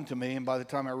on loan to me, and by the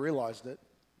time I realized it,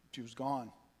 she was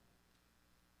gone.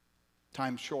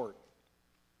 Time's short.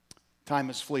 Time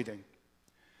is fleeting.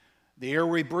 The air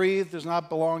we breathe does not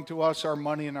belong to us. Our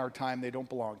money and our time, they don't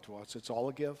belong to us. It's all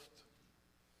a gift.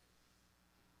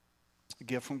 A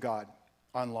gift from God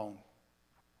on loan.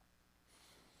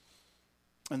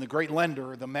 And the great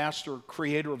lender, the master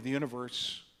creator of the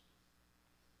universe,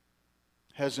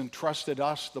 has entrusted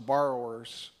us, the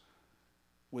borrowers,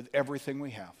 with everything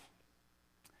we have.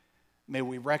 May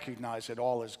we recognize it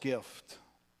all as gift,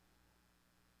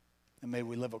 and may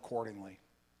we live accordingly.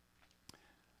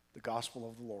 The gospel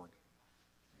of the Lord.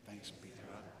 Thanks be to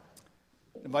God.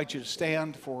 I invite you to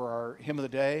stand for our hymn of the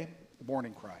day, the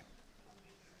Morning Cry.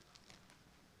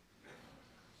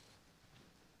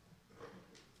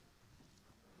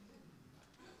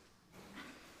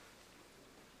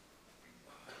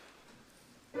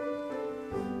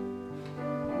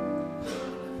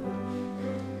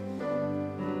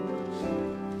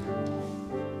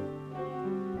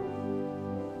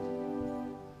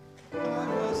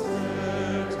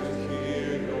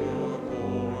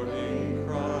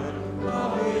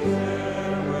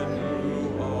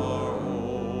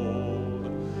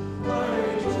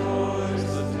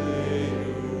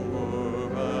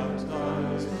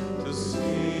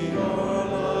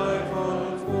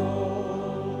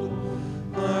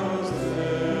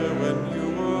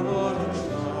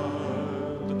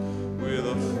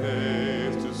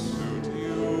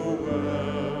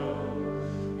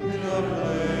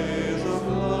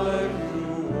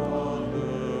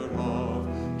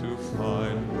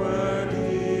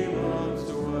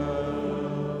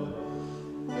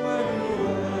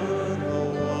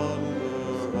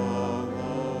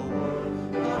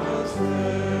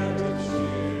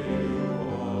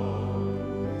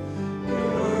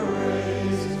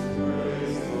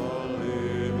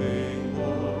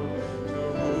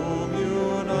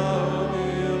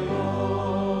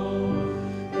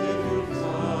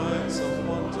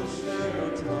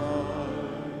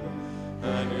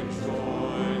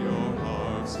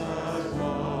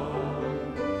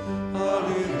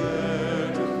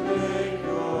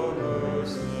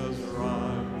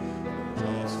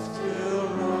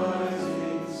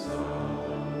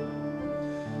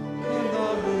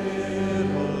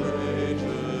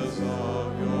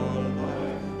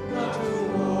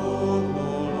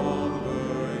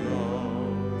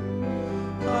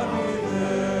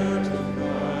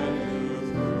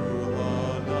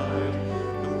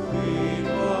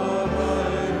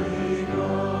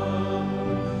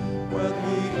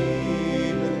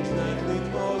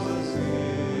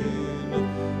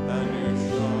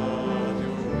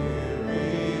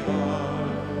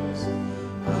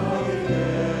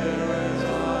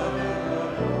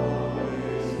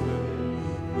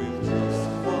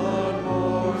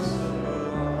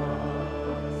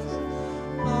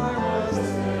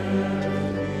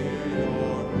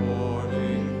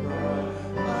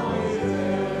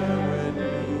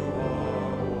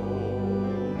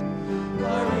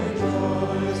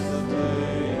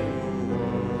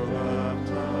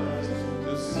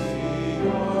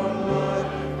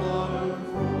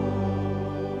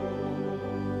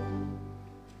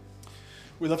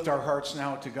 We lift our hearts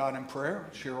now to God in prayer.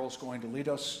 Cheryl's going to lead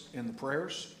us in the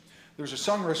prayers. There's a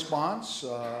sung response,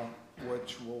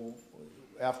 which will,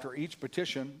 after each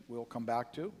petition, we'll come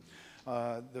back to.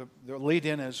 The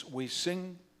lead-in is we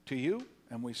sing to you,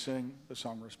 and we sing the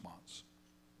sung response.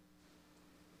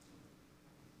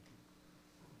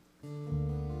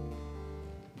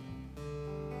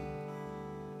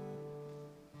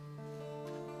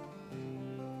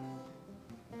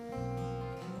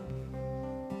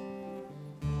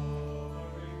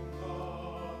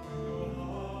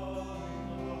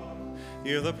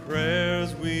 Hear the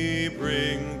prayers we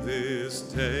bring this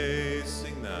day.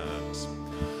 Sing that.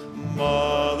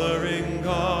 Mothering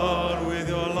God with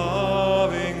your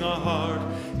loving heart,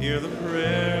 hear the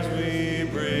prayers we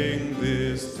bring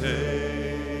this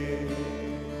day.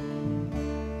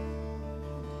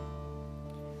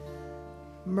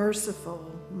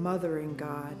 Merciful, mothering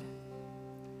God,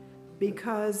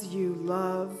 because you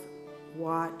love,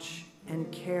 watch,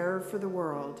 and care for the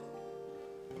world,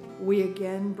 we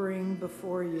again bring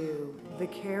before you the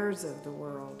cares of the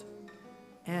world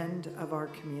and of our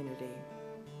community.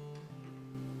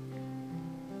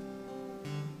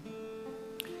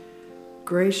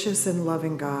 Gracious and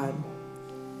loving God,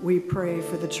 we pray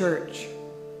for the church.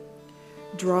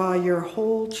 Draw your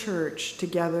whole church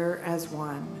together as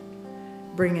one.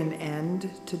 Bring an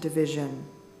end to division.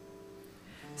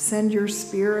 Send your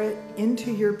Spirit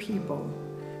into your people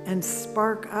and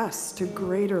spark us to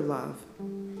greater love.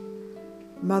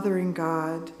 Mothering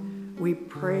God, we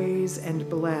praise and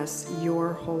bless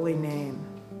your holy name.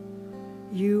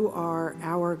 You are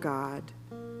our God,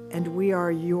 and we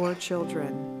are your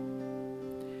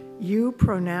children. You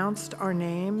pronounced our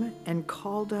name and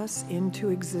called us into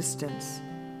existence,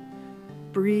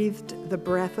 breathed the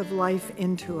breath of life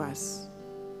into us.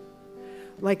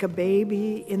 Like a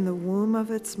baby in the womb of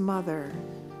its mother,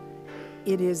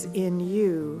 it is in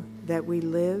you that we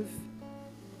live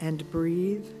and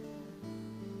breathe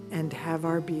and have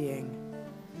our being.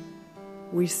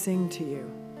 We sing to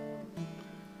you.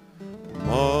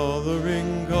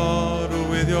 Mothering God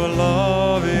with your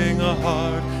loving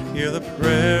heart, hear the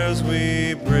prayers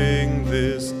we bring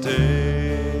this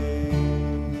day.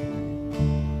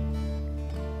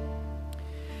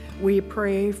 We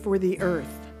pray for the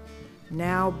earth,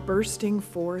 now bursting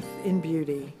forth in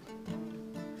beauty,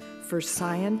 for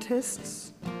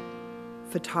scientists,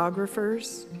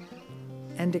 photographers,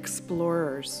 and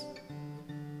explorers,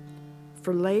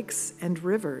 for lakes and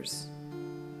rivers,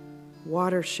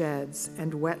 watersheds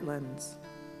and wetlands,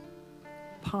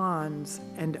 ponds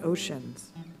and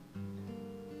oceans,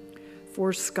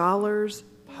 for scholars,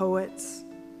 poets,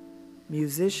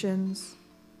 musicians,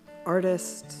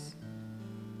 artists,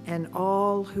 and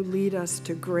all who lead us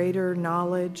to greater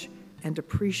knowledge and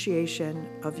appreciation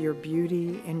of your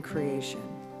beauty in creation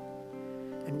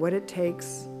and what it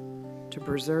takes to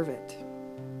preserve it.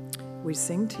 We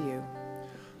sing to you.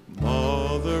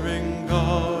 Mothering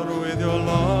God with your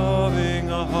loving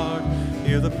heart,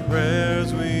 hear the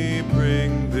prayers we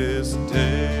bring this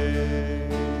day.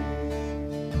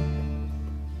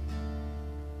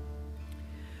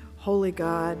 Holy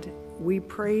God, we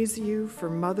praise you for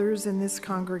mothers in this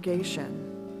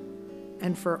congregation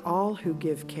and for all who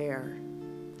give care.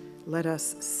 Let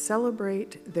us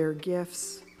celebrate their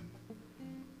gifts,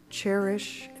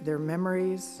 cherish their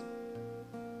memories,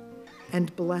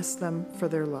 and bless them for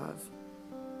their love.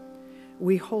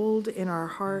 We hold in our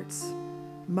hearts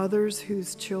mothers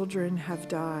whose children have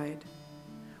died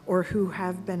or who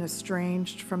have been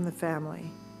estranged from the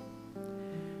family.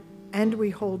 And we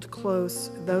hold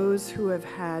close those who have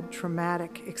had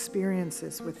traumatic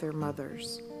experiences with their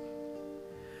mothers.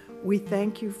 We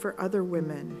thank you for other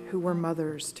women who were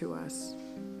mothers to us,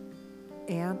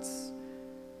 aunts,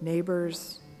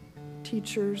 neighbors,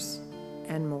 teachers,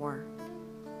 and more.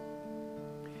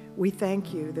 We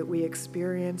thank you that we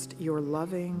experienced your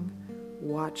loving,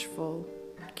 watchful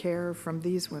care from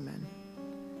these women,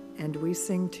 and we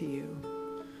sing to you.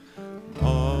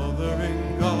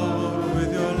 Mothering God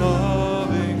with your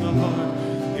loving heart,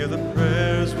 hear the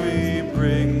prayers we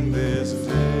bring this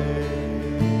day.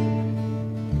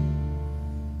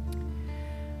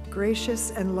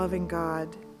 Gracious and loving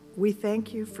God, we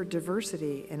thank you for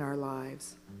diversity in our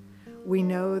lives. We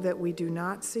know that we do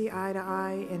not see eye to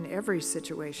eye in every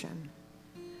situation.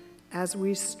 As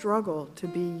we struggle to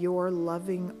be your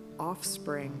loving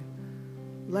offspring,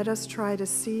 let us try to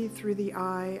see through the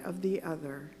eye of the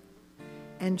other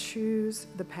and choose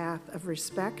the path of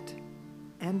respect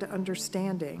and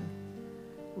understanding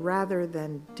rather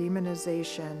than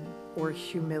demonization or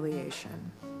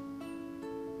humiliation.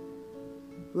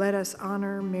 Let us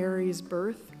honor Mary's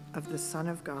birth of the Son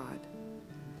of God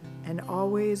and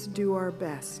always do our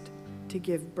best to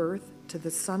give birth to the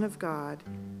Son of God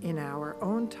in our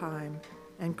own time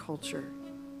and culture.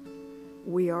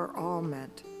 We are all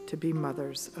meant to be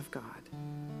mothers of God.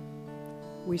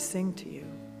 We sing to you.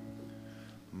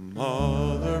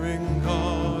 Mothering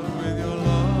God with your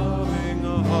loving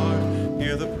heart,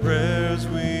 hear the prayers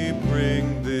we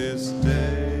bring this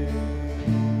day.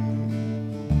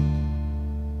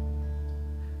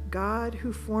 God,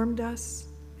 who formed us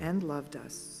and loved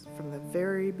us from the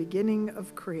very beginning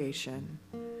of creation,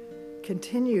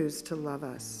 continues to love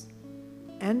us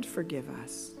and forgive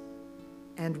us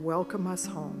and welcome us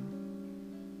home.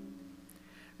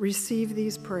 Receive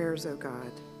these prayers, O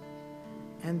God,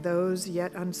 and those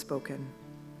yet unspoken,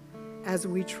 as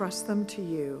we trust them to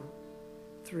you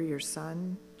through your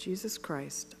Son, Jesus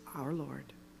Christ, our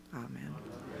Lord. Amen.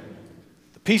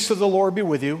 The peace of the Lord be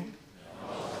with you.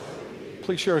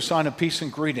 Please share a sign of peace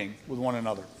and greeting with one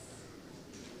another.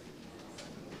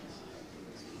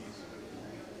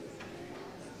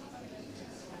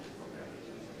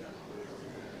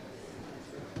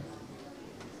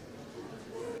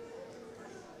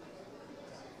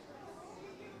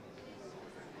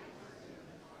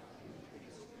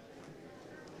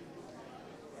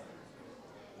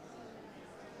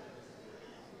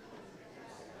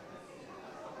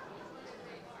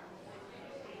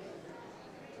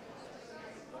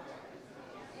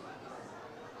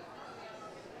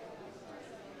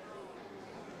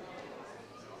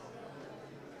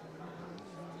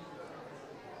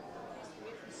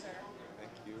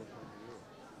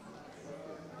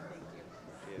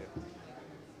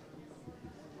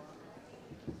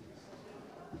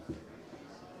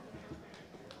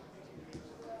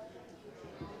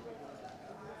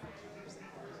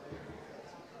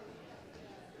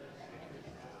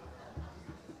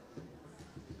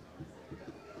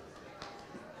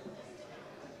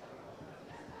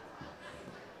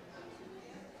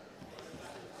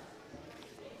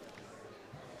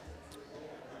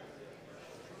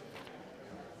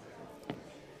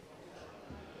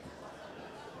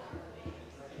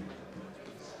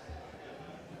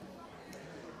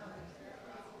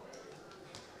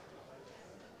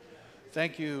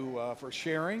 Thank you for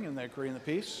sharing and that greeting the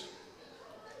peace.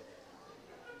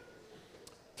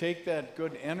 Take that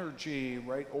good energy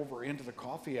right over into the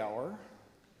coffee hour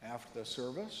after the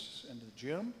service, into the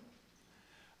gym.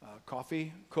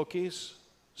 Coffee, cookies,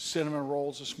 cinnamon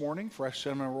rolls this morning, fresh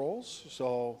cinnamon rolls.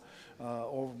 So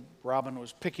Robin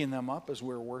was picking them up as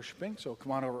we were worshiping, so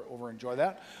come on over and enjoy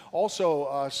that.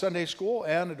 Also, Sunday school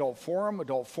and Adult Forum.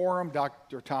 Adult Forum,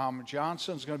 Dr. Tom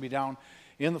Johnson is going to be down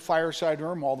in the fireside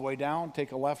room, all the way down.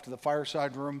 Take a left to the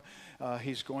fireside room.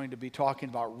 He's going to be talking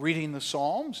about reading the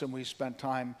Psalms, and we spent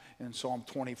time in Psalm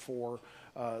 24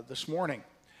 this morning.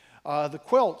 The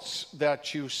quilts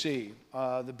that you see,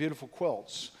 the beautiful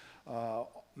quilts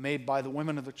made by the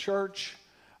women of the church,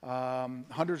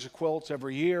 hundreds of quilts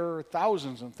every year,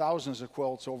 thousands and thousands of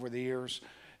quilts over the years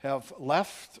have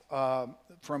left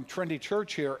from Trinity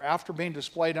Church here. After being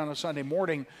displayed on a Sunday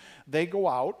morning, they go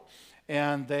out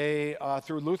and they,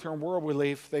 through Lutheran World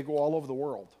Relief, they go all over the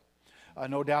world.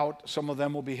 No doubt some of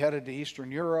them will be headed to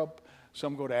Eastern Europe,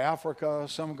 some go to Africa,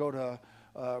 some go to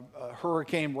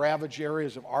hurricane-ravaged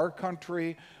areas of our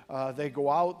country. They go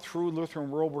out through Lutheran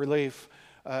World Relief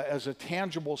as a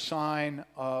tangible sign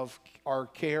of our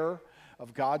care,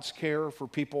 of God's care for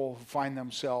people who find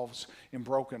themselves in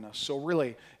brokenness. So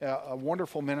really, a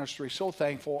wonderful ministry. So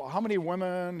thankful. How many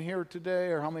women here today,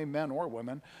 or how many men or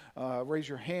women? Raise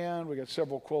your hand. We got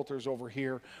several quilters over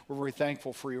here. We're very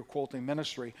thankful for your quilting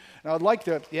ministry. Now I'd like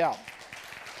to,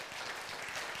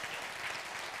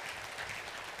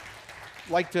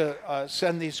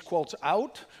 send these quilts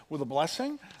out with a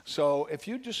blessing. So if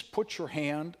you just put your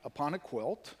hand upon a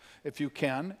quilt, if you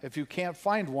can. If you can't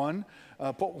find one,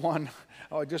 put one,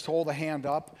 just hold a hand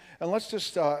up. And let's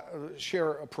just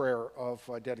share a prayer of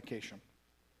dedication.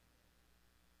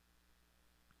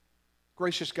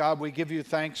 Gracious God, we give you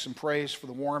thanks and praise for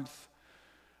the warmth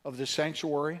of this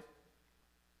sanctuary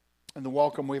and the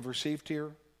welcome we've received here.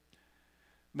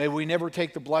 May we never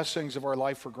take the blessings of our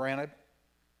life for granted.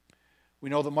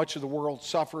 We know that much of the world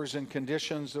suffers in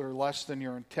conditions that are less than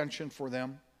your intention for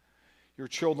them. Your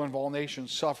children of all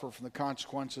nations suffer from the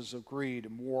consequences of greed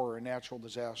and war and natural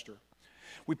disaster.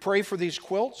 We pray for these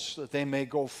quilts that they may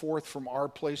go forth from our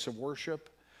place of worship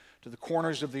to the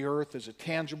corners of the earth as a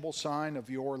tangible sign of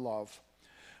your love.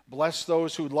 Bless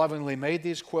those who lovingly made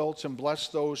these quilts, and bless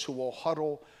those who will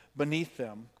huddle beneath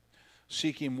them,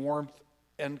 seeking warmth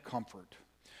and comfort.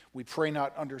 We pray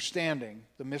not understanding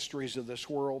the mysteries of this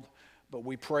world, but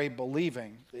we pray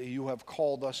believing that you have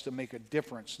called us to make a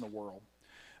difference in the world.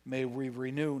 May we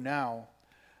renew now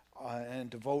and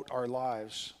devote our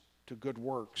lives to good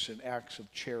works and acts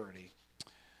of charity.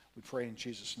 We pray in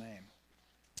Jesus' name.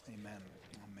 Amen.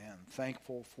 Amen.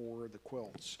 Thankful for the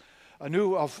quilts. A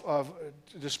new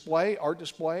display, art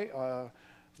display,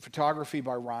 photography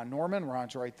by Ron Norman.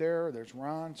 Ron's right there. There's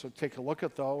Ron. So take a look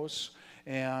at those.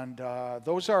 And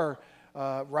those are,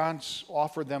 Ron's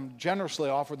generously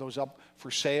offered those up for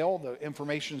sale. The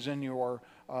information's in your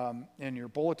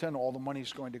bulletin. All the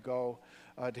money's going to go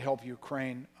to help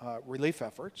Ukraine relief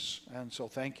efforts. And so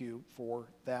thank you for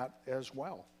that as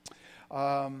well.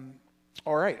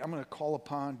 All right, I'm going to call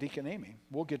upon Deacon Amy.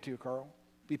 We'll get to you, Carl.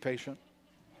 Be patient.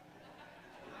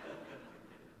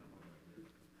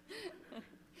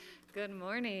 Good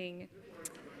morning.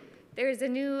 There's a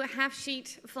new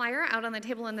half-sheet flyer out on the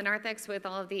table in the narthex with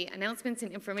all of the announcements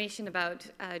and information about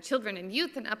children and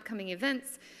youth and upcoming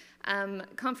events.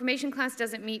 Confirmation class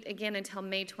doesn't meet again until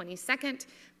May 22nd,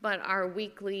 but our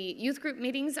weekly youth group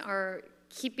meetings are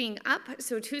keeping up.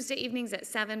 So Tuesday evenings at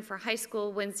 7 for high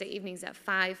school, Wednesday evenings at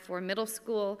 5 for middle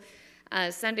school.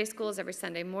 Sunday school is every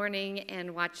Sunday morning,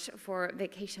 and watch for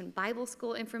Vacation Bible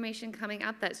School information coming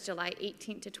up. That's July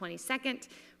 18th to 22nd.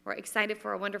 We're excited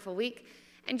for a wonderful week.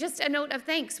 And just a note of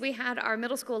thanks, we had our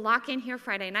middle school lock-in here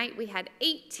Friday night. We had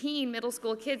 18 middle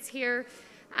school kids here.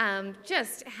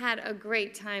 Just had a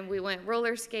great time. We went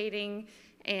roller skating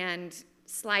and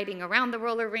sliding around the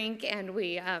roller rink, and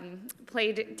we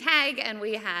played tag, and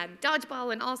we had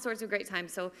dodgeball and all sorts of great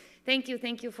times. So thank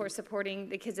you for supporting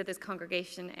the kids of this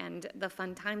congregation and the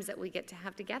fun times that we get to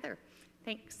have together.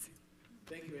 Thanks.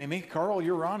 Thank you, Amy. Carl,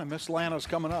 you're on, and Miss Lana's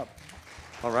coming up.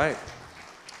 All right.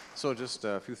 So just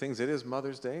a few things. It is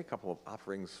Mother's Day. A couple of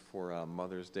offerings for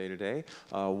Mother's Day today.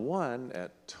 One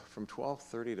from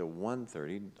 12:30 to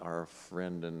 1:30. Our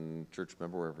friend and church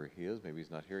member, wherever he is, maybe he's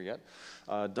not here yet,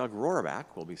 Doug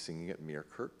Rohrbach will be singing at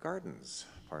Meerkirk Gardens,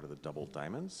 part of the Double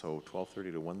Diamond. So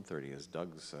 12:30 to 1:30 is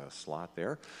Doug's slot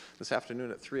there. This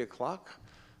afternoon at 3 o'clock,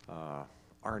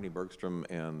 Arnie Bergstrom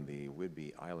and the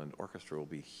Whidbey Island Orchestra will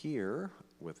be here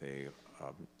with a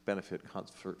benefit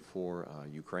concert for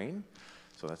Ukraine.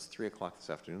 So that's 3 o'clock this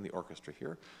afternoon, the orchestra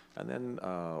here. And then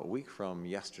a week from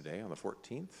yesterday, on the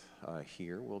 14th,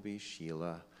 here will be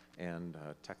Sheila and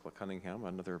Tekla Cunningham,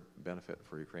 another benefit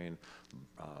for Ukraine,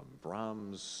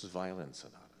 Brahms violin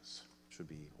sonatas. Should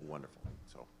be wonderful.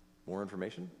 So more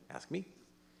information, ask me.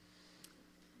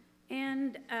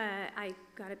 And I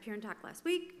got up here and talked last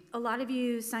week. A lot of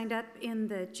you signed up in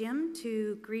the gym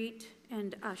to greet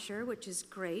and usher, which is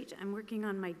great. I'm working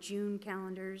on my June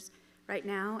calendars right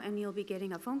now, and you'll be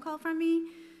getting a phone call from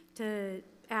me to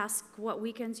ask what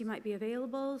weekends you might be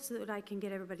available so that I can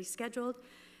get everybody scheduled.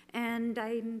 And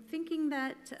I'm thinking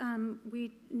that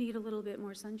we need a little bit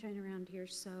more sunshine around here,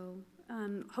 so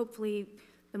hopefully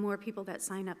the more people that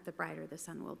sign up, the brighter the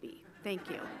sun will be. Thank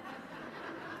you.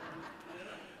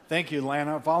 Thank you,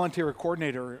 Lana. Volunteer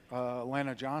coordinator,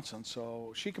 Lana Johnson,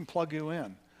 so she can plug you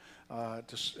in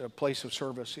to a place of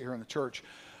service here in the church.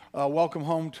 Welcome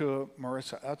home to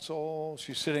Marissa Etzel.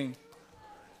 She's sitting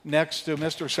next to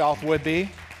Mr. South Whidbey.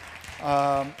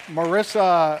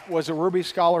 Marissa was a Ruby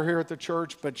Scholar here at the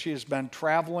church, but she has been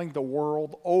traveling the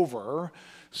world over.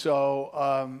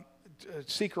 So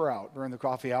seek her out during the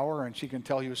coffee hour, and she can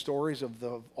tell you stories of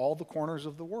all the corners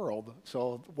of the world.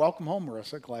 So welcome home,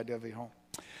 Marissa. Glad to have you home.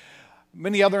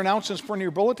 Many other announcements for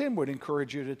your bulletin. Would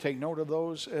encourage you to take note of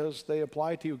those as they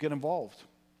apply to you. Get involved,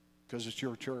 because it's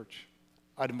your church.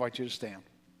 I'd invite you to stand.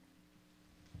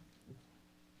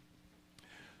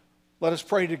 Let us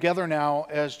pray together now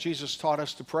as Jesus taught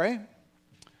us to pray,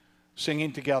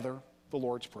 singing together the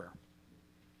Lord's Prayer.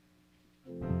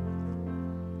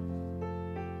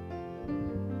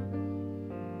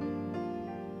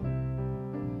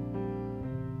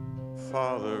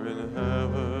 Father in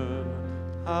heaven,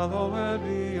 hallowed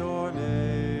be your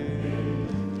name.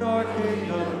 Your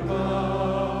kingdom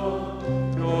come,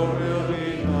 your will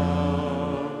be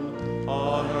done,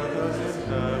 on earth as in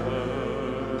heaven.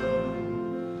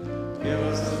 Give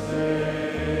us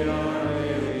today our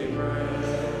daily bread.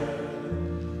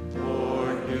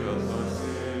 Forgive us our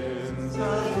sins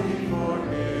as we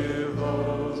forgive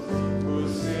those who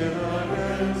sin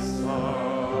against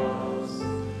us.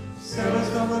 Save us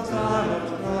from the time of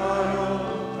trial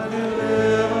and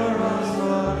deliver us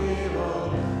from evil.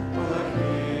 For the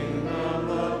kingdom,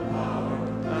 the power,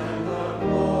 and the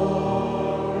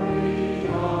glory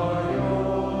are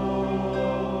yours,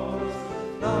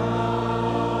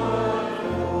 now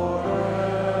and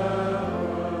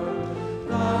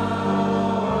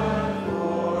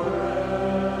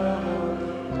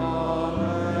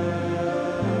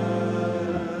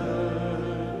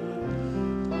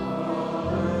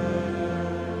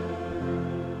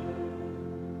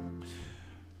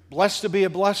Blessed to be a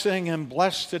blessing and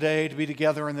blessed today to be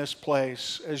together in this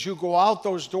place. As you go out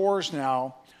those doors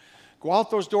now, go out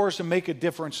those doors and make a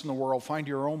difference in the world. Find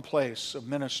your own place of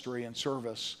ministry and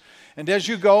service. And as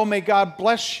you go, may God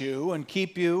bless you and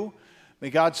keep you. May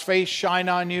God's face shine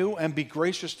on you and be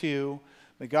gracious to you.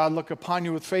 May God look upon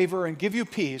you with favor and give you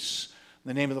peace. In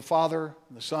the name of the Father,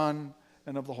 and the Son,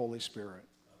 and of the Holy Spirit.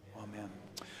 Amen.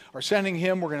 Our sending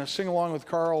hymn, we're going to sing along with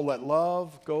Carl, Let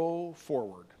Love Go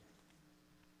Forward.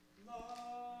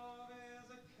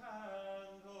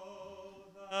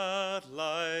 That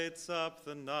lights up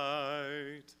the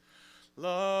night.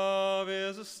 Love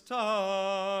is a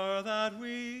star that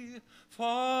we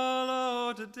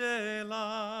follow to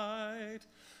daylight.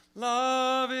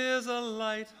 Love is a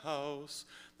lighthouse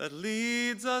that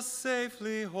leads us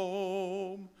safely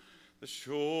home. The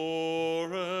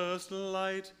surest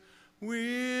light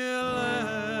we'll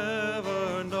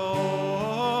ever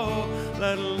know.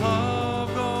 Let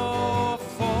love go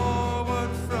forward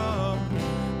from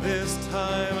this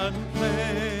time and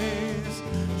place.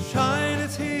 Shine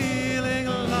its healing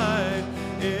light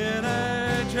in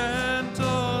a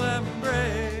gentle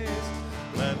embrace.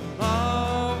 Let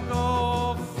love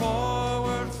go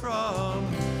forward from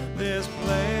this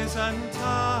place and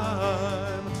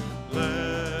time.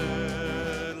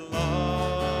 Let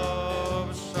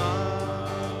love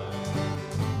shine.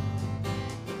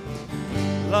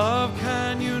 Love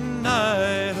can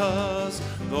unite us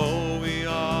though we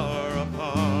are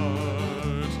apart.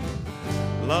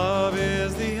 Love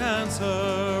is the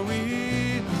answer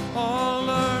we all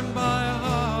learn by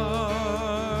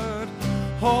heart.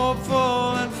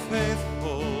 Hopeful and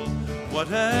faithful,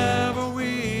 whatever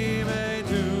we may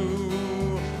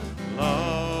do.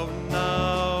 Love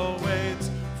now waits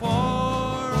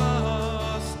for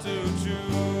us to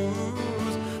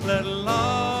choose. Let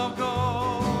love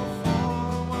go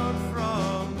forward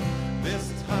from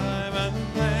this time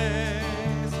and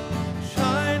place.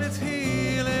 Shine its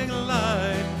healing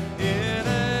light in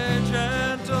a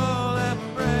gentle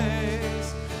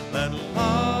embrace. Let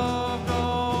love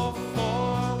go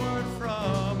forward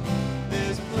from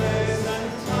this place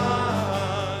and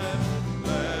time.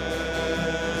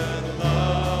 Let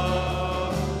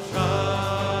love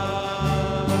shine.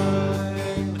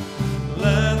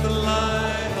 Let the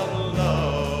light of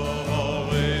love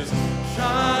always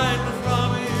shine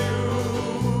from you,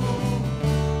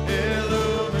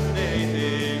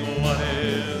 illuminating what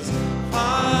is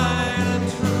fine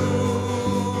and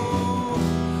true.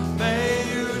 May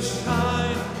you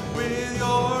shine with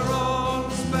your own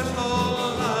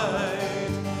special light.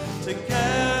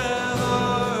 Together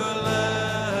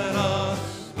let us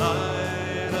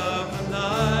light up the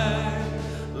night.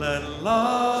 Let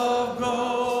love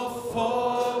go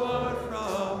forward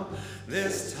from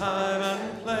this time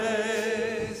and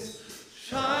place.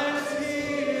 Shine its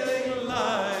healing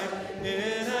light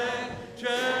in a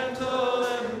gentle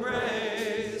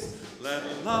embrace. Let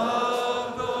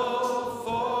love go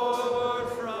forward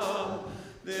from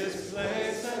this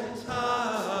place and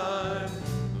time.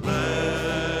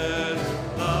 Let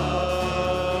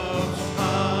love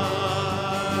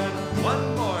shine.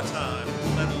 One more time.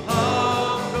 Let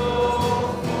love go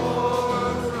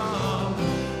forward from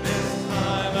this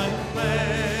time and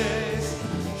place.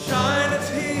 Shine its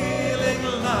healing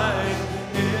light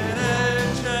in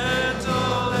a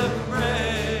gentle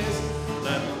embrace.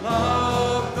 Let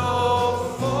love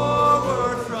go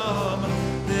forward from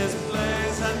this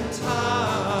place and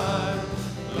time.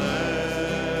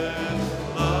 Let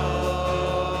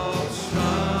love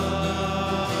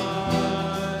shine.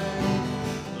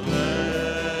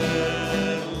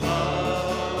 Let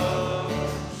love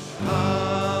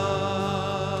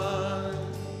shine.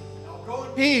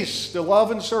 Peace to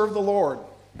love and serve the Lord.